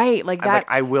 Like that.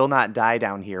 I will not die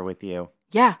down here with you.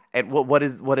 Yeah. And what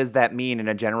does that mean in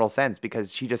a general sense?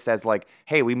 Because she just says like,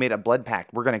 hey, we made a blood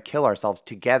pact. We're going to kill ourselves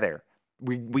together.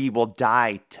 We will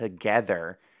die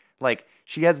together. Like,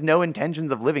 she has no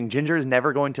intentions of living. Ginger is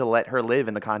never going to let her live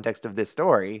in the context of this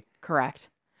story. Correct.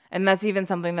 And that's even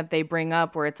something that they bring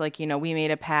up where it's like, we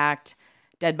made a pact,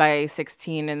 dead by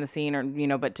 16 in the scene,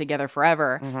 or, but together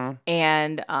forever.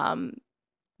 And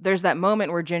there's that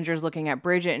moment where Ginger's looking at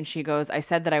Bridget and she goes, I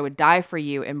said that I would die for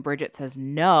you. And Bridget says,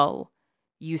 no,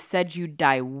 you said you'd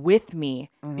die with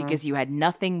me because you had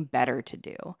nothing better to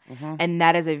do. And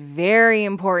that is a very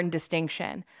important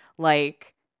distinction.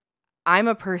 Like, I'm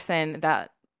a person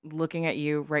that, looking at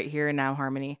you right here and now,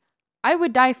 Harmony, I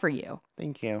would die for you.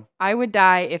 Thank you. I would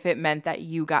die if it meant that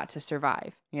you got to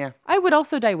survive. Yeah. I would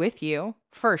also die with you,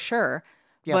 for sure.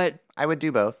 Yeah, But I would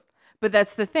do both. But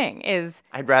that's the thing is...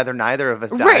 I'd rather neither of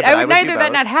us die. Right, but I would neither do that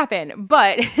both. not happen.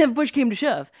 But push came to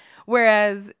shove.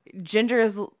 Whereas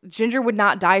Ginger would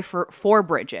not die for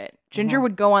Bridget. Ginger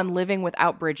would go on living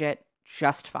without Bridget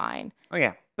just fine. Oh,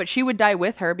 yeah. But she would die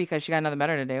with her because she got nothing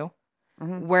better to do.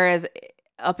 Whereas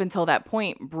up until that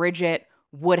point, Bridget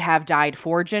would have died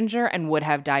for Ginger and would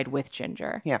have died with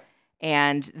Ginger. Yeah.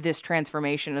 And this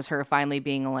transformation is her finally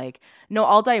being like, no,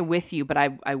 I'll die with you, but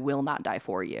I will not die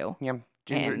for you. Yeah.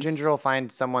 Ginger will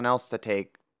find someone else to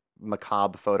take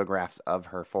macabre photographs of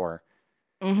her for.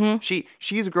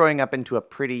 She's growing up into a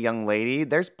pretty young lady.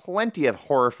 There's plenty of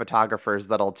horror photographers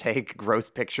that'll take gross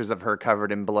pictures of her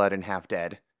covered in blood and half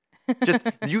dead. Just,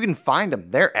 you can find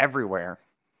them. They're everywhere.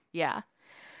 Yeah.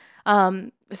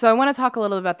 So I want to talk a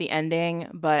little about the ending,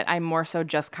 but I more so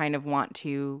just kind of want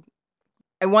to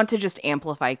just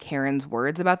amplify Karen's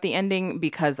words about the ending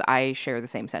because I share the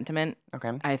same sentiment.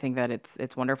 Okay. I think that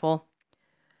it's wonderful.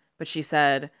 But she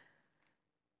said,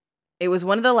 it was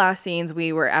one of the last scenes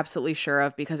we were absolutely sure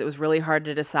of because it was really hard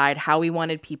to decide how we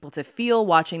wanted people to feel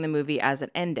watching the movie as it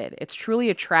ended. It's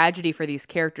truly a tragedy for these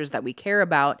characters that we care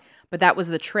about, but that was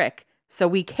the trick. So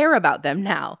we care about them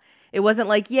now. It wasn't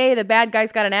like, yay, the bad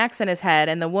guy's got an axe in his head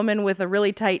and the woman with a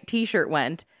really tight t-shirt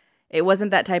went. It wasn't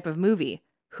that type of movie.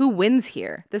 Who wins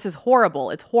here? This is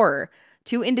horrible. It's horror.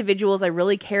 Two individuals I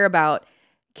really care about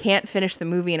can't finish the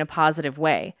movie in a positive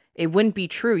way. It wouldn't be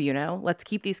true, Let's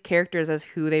keep these characters as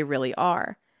who they really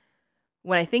are.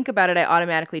 When I think about it, I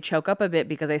automatically choke up a bit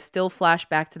because I still flash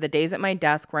back to the days at my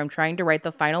desk where I'm trying to write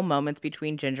the final moments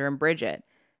between Ginger and Bridget.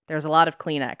 There's a lot of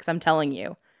Kleenex, I'm telling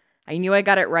you. I knew I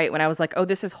got it right when I was like, oh,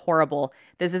 this is horrible.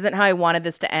 This isn't how I wanted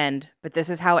this to end, but this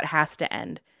is how it has to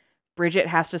end. Bridget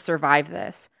has to survive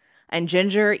this. And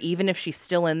Ginger, even if she's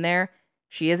still in there,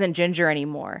 she isn't Ginger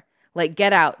anymore. Like,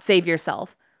 get out, save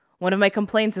yourself. One of my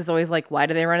complaints is always like, why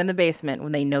do they run in the basement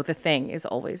when they know the thing is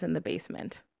always in the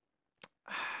basement?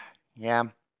 Yeah,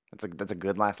 that's a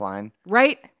good last line.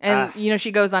 Right? And,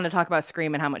 she goes on to talk about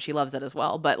Scream and how much she loves it as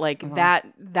well. But, like,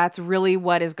 that's really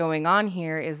what is going on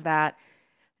here is that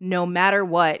no matter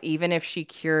what, even if she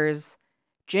cures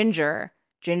Ginger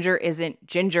isn't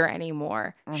Ginger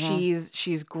anymore.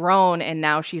 She's grown and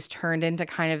now she's turned into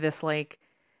kind of this, like,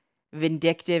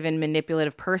 vindictive and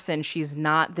manipulative person. She's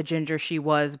not the Ginger she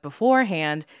was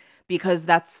beforehand because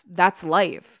that's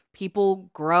life. People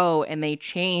grow and they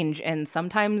change, and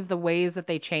sometimes the ways that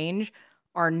they change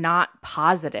are not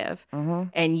positive.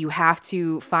 And you have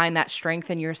to find that strength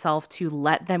in yourself to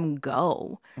let them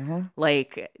go.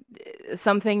 Like,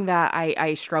 something that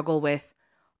I struggle with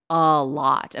a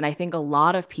lot, and I think a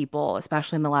lot of people,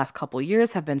 especially in the last couple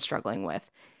years, have been struggling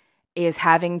with, is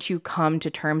having to come to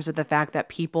terms with the fact that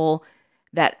people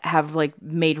that have like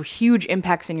made huge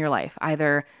impacts in your life,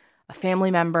 either a family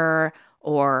member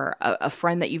or a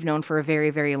friend that you've known for a very,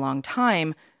 very long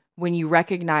time, when you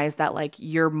recognize that like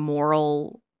your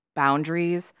moral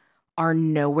boundaries are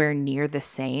nowhere near the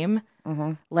same.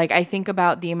 Like, I think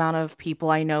about the amount of people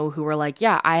I know who were like,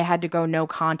 yeah, I had to go no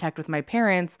contact with my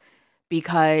parents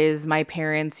because my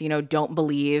parents, don't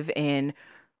believe in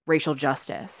racial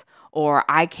justice. Or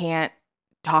I can't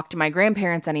talk to my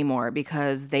grandparents anymore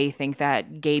because they think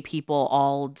that gay people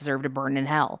all deserve to burn in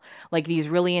hell. Like, these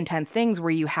really intense things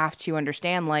where you have to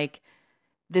understand, like,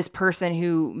 this person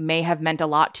who may have meant a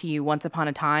lot to you once upon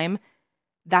a time,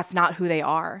 that's not who they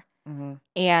are.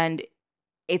 And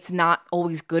it's not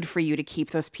always good for you to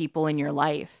keep those people in your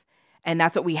life. And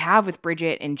that's what we have with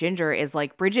Bridget and Ginger is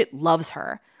like Bridget loves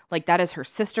her. Like that is her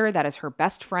sister, that is her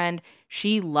best friend.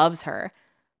 She loves her.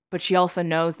 But she also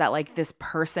knows that like this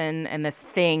person and this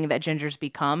thing that Ginger's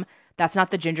become, that's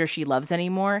not the Ginger she loves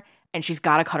anymore. And she's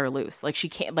got to cut her loose. Like she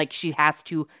can't, like she has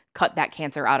to cut that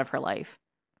cancer out of her life.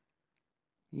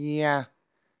 Yeah.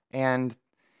 And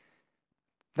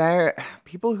there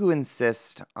people who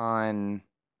insist on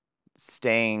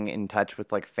staying in touch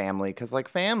with like family, because like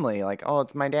family, like, oh,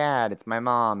 it's my dad, it's my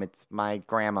mom, it's my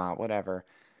grandma, whatever.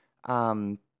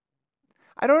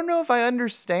 I don't know if I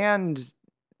understand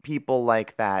people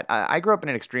like that. I grew up in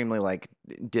an extremely like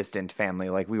distant family.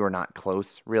 Like we were not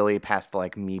close really past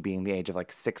like me being the age of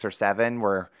like 6 or 7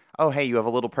 where, oh, hey, you have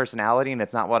a little personality and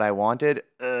it's not what I wanted.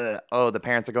 Oh, the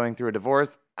parents are going through a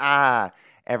divorce.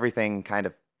 Everything kind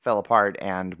of fell apart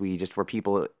and we just were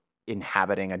people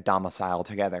inhabiting a domicile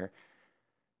together.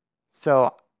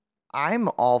 So I'm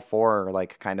all for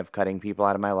like kind of cutting people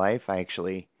out of my life. I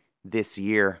actually this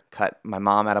year cut my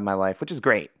mom out of my life, which is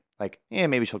great. Like,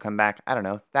 maybe she'll come back. I don't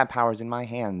know. That power's in my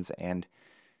hands, and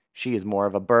she is more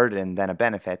of a burden than a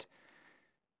benefit.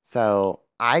 So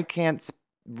I can't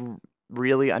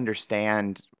really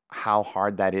understand how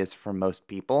hard that is for most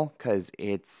people because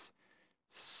it's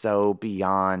so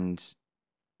beyond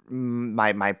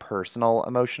my personal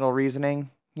emotional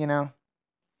reasoning, you know?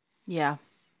 Yeah.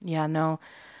 Yeah, no.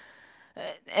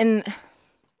 And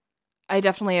I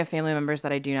definitely have family members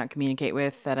that I do not communicate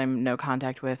with, that I'm no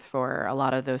contact with for a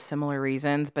lot of those similar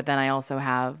reasons. But then I also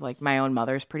have like my own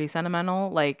mother's pretty sentimental.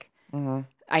 Like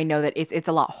I know that it's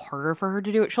a lot harder for her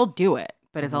to do it. She'll do it,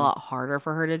 but it's a lot harder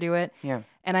for her to do it. Yeah.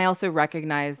 And I also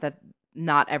recognize that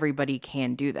not everybody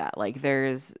can do that. Like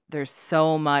there's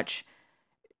so much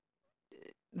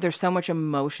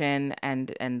emotion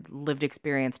and lived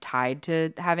experience tied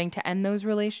to having to end those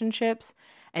relationships.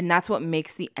 And that's what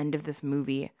makes the end of this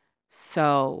movie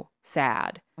so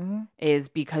sad is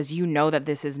because you know that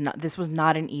this was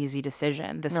not an easy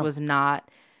decision. This was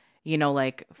not,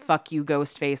 like, fuck you,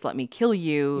 Ghostface, let me kill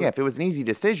you. Yeah, if it was an easy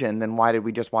decision, then why did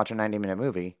we just watch a 90-minute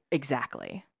movie?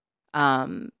 Exactly.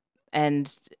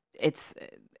 And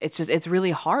it's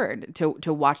really hard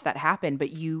to watch that happen,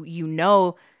 but you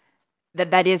know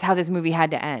that is how this movie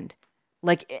had to end.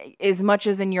 Like, as much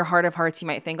as in your heart of hearts, you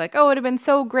might think like, oh, it would have been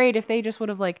so great if they just would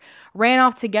have like ran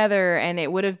off together and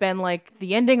it would have been like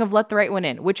the ending of Let the Right One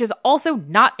In, which is also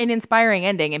not an inspiring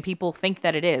ending. And people think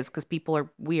that it is because people are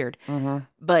weird.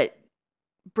 But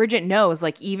Bridget knows,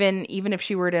 like, even if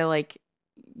she were to like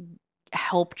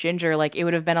help Ginger, like it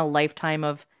would have been a lifetime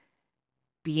of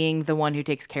being the one who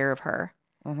takes care of her.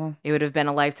 It would have been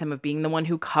a lifetime of being the one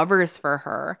who covers for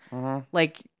her.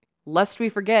 Like, lest we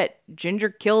forget, Ginger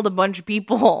killed a bunch of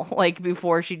people like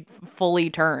before she fully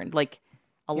turned, like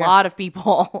a lot of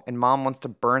people. And mom wants to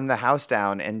burn the house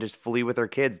down and just flee with her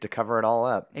kids to cover it all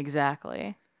up.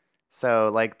 Exactly. So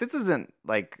like this is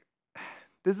like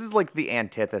the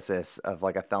antithesis of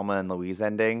like a Thelma and Louise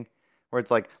ending where it's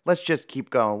like, let's just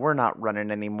keep going. We're not running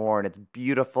anymore. And it's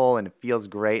beautiful and it feels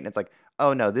great. And it's like,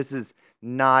 oh no, this is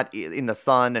not in the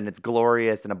sun and it's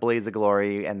glorious and a blaze of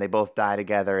glory. And they both die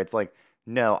together. It's like,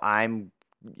 no,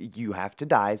 you have to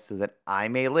die so that I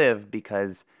may live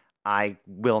because I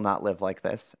will not live like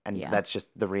this. And that's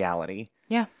just the reality.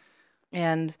 Yeah.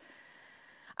 And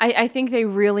I think they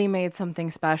really made something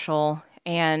special.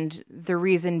 And the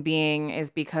reason being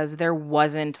is because there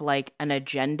wasn't like an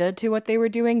agenda to what they were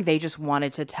doing. They just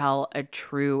wanted to tell a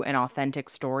true and authentic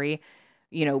story,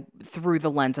 through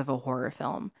the lens of a horror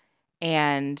film.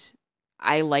 And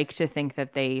I like to think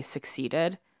that they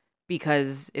succeeded.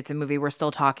 Because it's a movie we're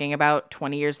still talking about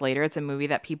 20 years later. It's a movie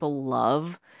that people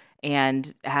love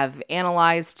and have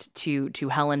analyzed to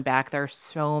hell and back. There are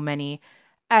so many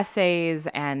essays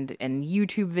and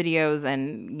YouTube videos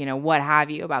and, what have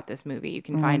you about this movie. You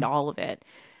can find all of it.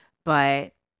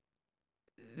 But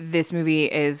this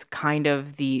movie is kind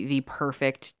of the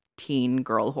perfect teen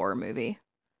girl horror movie.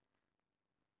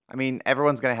 I mean,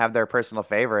 everyone's going to have their personal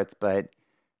favorites, but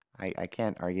I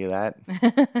can't argue that.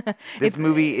 This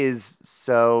movie is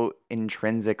so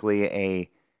intrinsically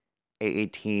a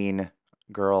teen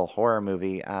girl horror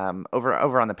movie.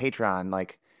 Over on the Patreon,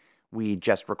 like we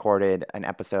just recorded an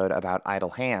episode about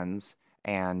Idle Hands,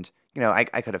 and I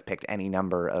could have picked any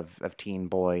number of teen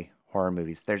boy horror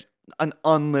movies. There's an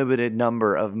unlimited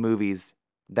number of movies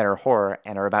that are horror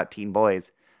and are about teen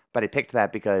boys, but I picked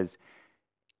that because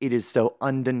it is so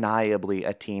undeniably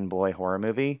a teen boy horror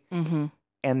movie.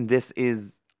 And this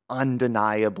is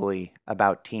undeniably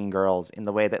about teen girls in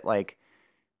the way that, like,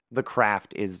 the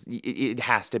craft is, it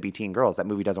has to be teen girls. That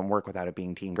movie doesn't work without it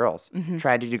being teen girls.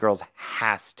 Tragedy Girls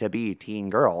has to be teen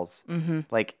girls.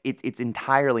 Like, it's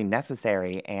entirely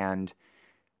necessary. And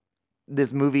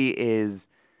this movie is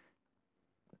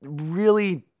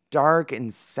really dark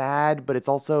and sad, but it's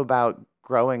also about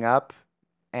growing up,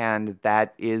 and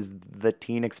that is the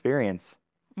teen experience.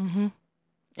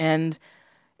 And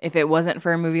if it wasn't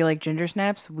for a movie like Ginger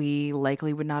Snaps, we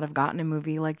likely would not have gotten a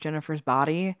movie like Jennifer's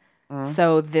Body.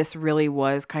 So this really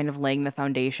was kind of laying the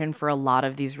foundation for a lot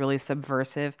of these really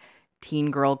subversive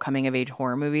teen girl coming of age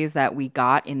horror movies that we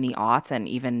got in the aughts and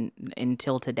even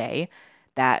until today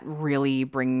that really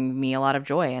bring me a lot of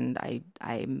joy. And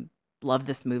I love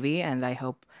this movie, and I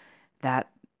hope that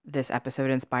this episode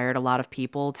inspired a lot of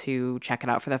people to check it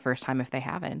out for the first time if they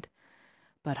haven't.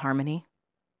 But Harmony,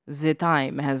 the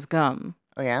time has come.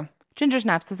 Oh, yeah? Ginger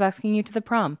Snaps is asking you to the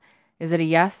prom. Is it a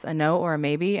yes, a no, or a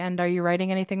maybe? And are you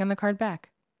writing anything on the card back?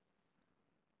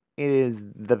 It is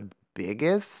the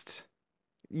biggest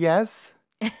yes.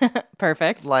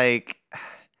 Perfect. Like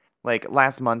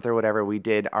last month or whatever, we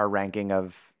did our ranking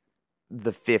of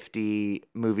the 50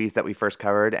 movies that we first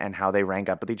covered and how they rank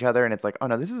up with each other. And it's like, oh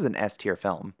no, this is an S tier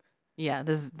film. Yeah,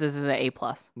 this is an A+.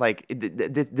 Like,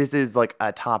 this is like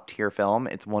a top tier film.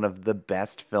 It's one of the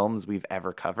best films we've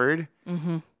ever covered.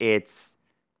 It's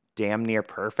damn near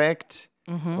perfect.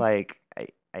 Like,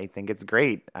 I think it's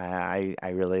great. I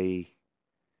really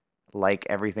like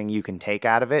everything you can take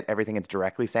out of it, everything it's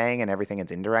directly saying and everything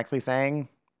it's indirectly saying.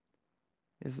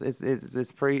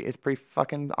 It's pretty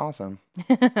fucking awesome.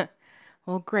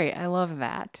 Well, great. I love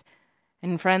that.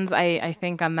 And friends, I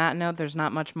think on that note, there's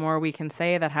not much more we can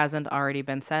say that hasn't already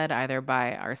been said either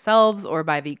by ourselves or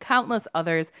by the countless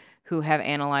others who have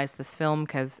analyzed this film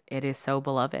because it is so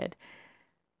beloved.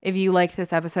 If you liked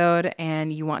this episode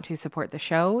and you want to support the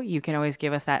show, you can always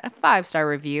give us that a 5-star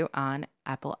review on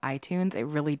Apple iTunes. It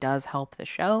really does help the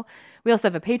show. We also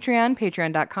have a Patreon,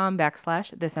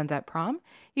 patreon.com/thisensatprom.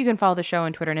 You can follow the show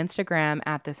on Twitter and Instagram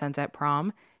at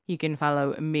thisensatprom. You can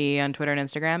follow me on Twitter and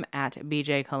Instagram at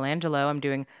BJ Colangelo. I'm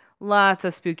doing lots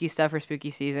of spooky stuff for spooky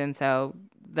season, so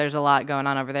there's a lot going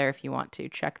on over there if you want to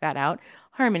check that out.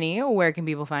 Harmony, where can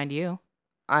people find you?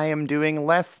 I am doing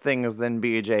less things than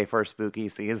BJ for spooky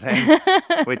season,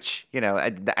 which, you know,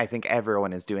 I think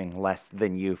everyone is doing less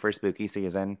than you for spooky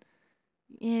season.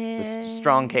 Yeah. It's a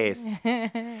strong case.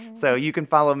 So you can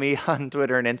follow me on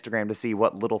Twitter and Instagram to see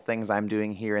what little things I'm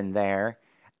doing here and there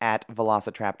at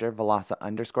Velocitraptor,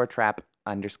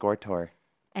 Velosa_trap_tour.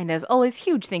 And as always,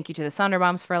 huge thank you to the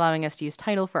Sonderbombs for allowing us to use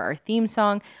Tidal for our theme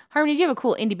song. Harmony, do you have a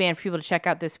cool indie band for people to check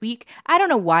out this week? I don't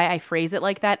know why I phrase it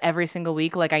like that every single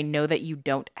week. Like, I know that you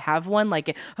don't have one.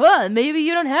 Like, maybe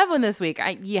you don't have one this week.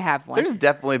 You have one. There's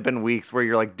definitely been weeks where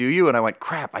you're like, do you? And I went,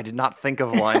 crap, I did not think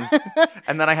of one.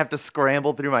 And then I have to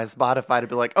scramble through my Spotify to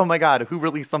be like, oh my God, who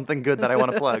released something good that I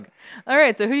want to plug? All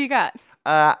right, so who do you got?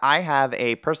 I have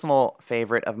a personal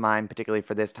favorite of mine, particularly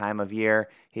for this time of year.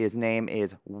 His name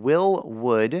is Will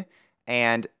Wood,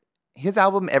 and his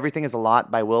album Everything Is a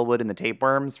Lot by Will Wood and the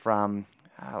Tapeworms from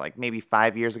like maybe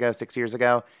 6 years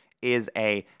ago is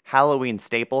a Halloween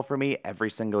staple for me every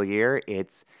single year.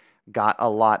 It's got a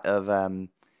lot of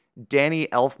Danny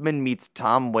Elfman meets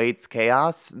Tom Waits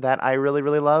chaos that I really,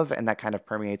 really love, and that kind of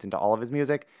permeates into all of his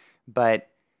music. But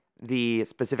the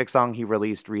specific song he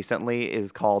released recently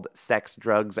is called Sex,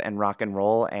 Drugs, and Rock and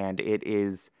Roll, and it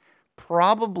is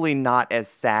probably not as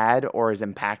sad or as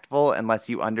impactful unless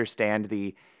you understand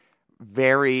the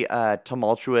very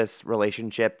tumultuous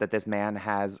relationship that this man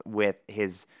has with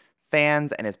his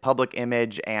fans and his public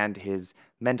image and his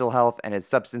mental health and his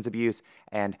substance abuse.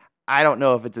 And I don't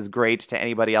know if it's as great to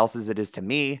anybody else as it is to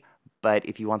me, but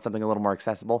if you want something a little more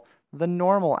accessible, the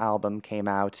Normal album came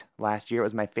out last year. It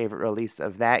was my favorite release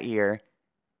of that year,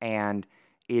 and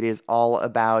it is all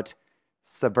about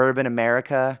suburban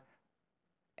America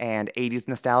and 80s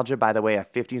nostalgia by the way of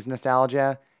 50s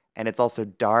nostalgia, and it's also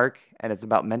dark, and it's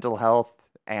about mental health,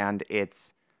 and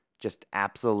it's just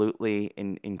absolutely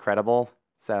incredible.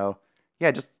 So,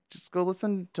 yeah, just go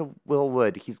listen to Will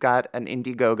Wood. He's got an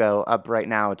Indiegogo up right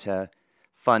now to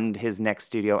fund his next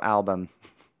studio album.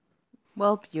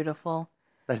 Well, beautiful.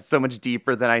 That's so much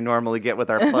deeper than I normally get with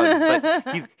our plugs,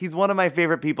 but he's one of my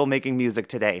favorite people making music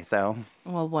today, so.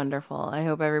 Well, wonderful. I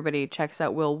hope everybody checks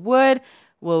out Will Wood.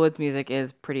 Will Wood's music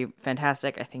is pretty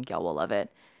fantastic. I think y'all will love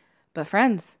it. But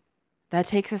friends, that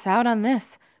takes us out on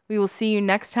this. We will see you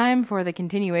next time for the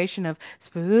continuation of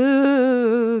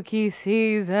Spooky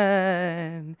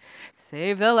Season.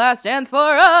 Save the last dance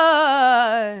for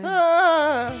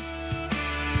us.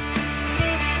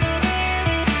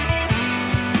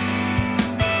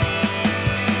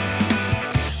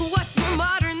 What's more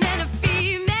modern than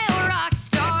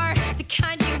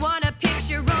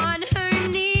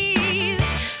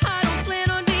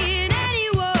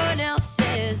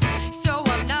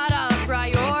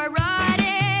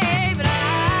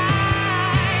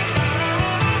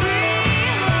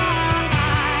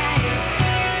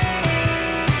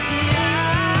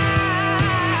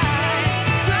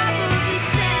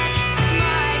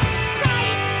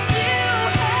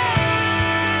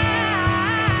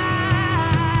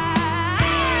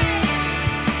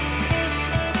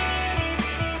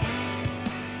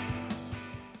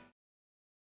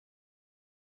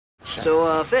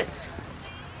fits.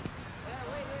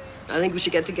 I think we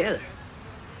should get together.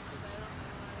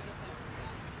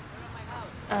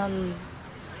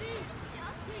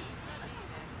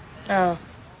 Oh.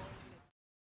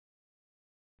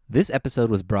 This episode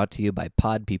was brought to you by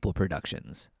Pod People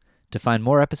Productions. To find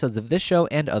more episodes of this show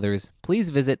and others, please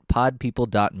visit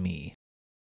podpeople.me.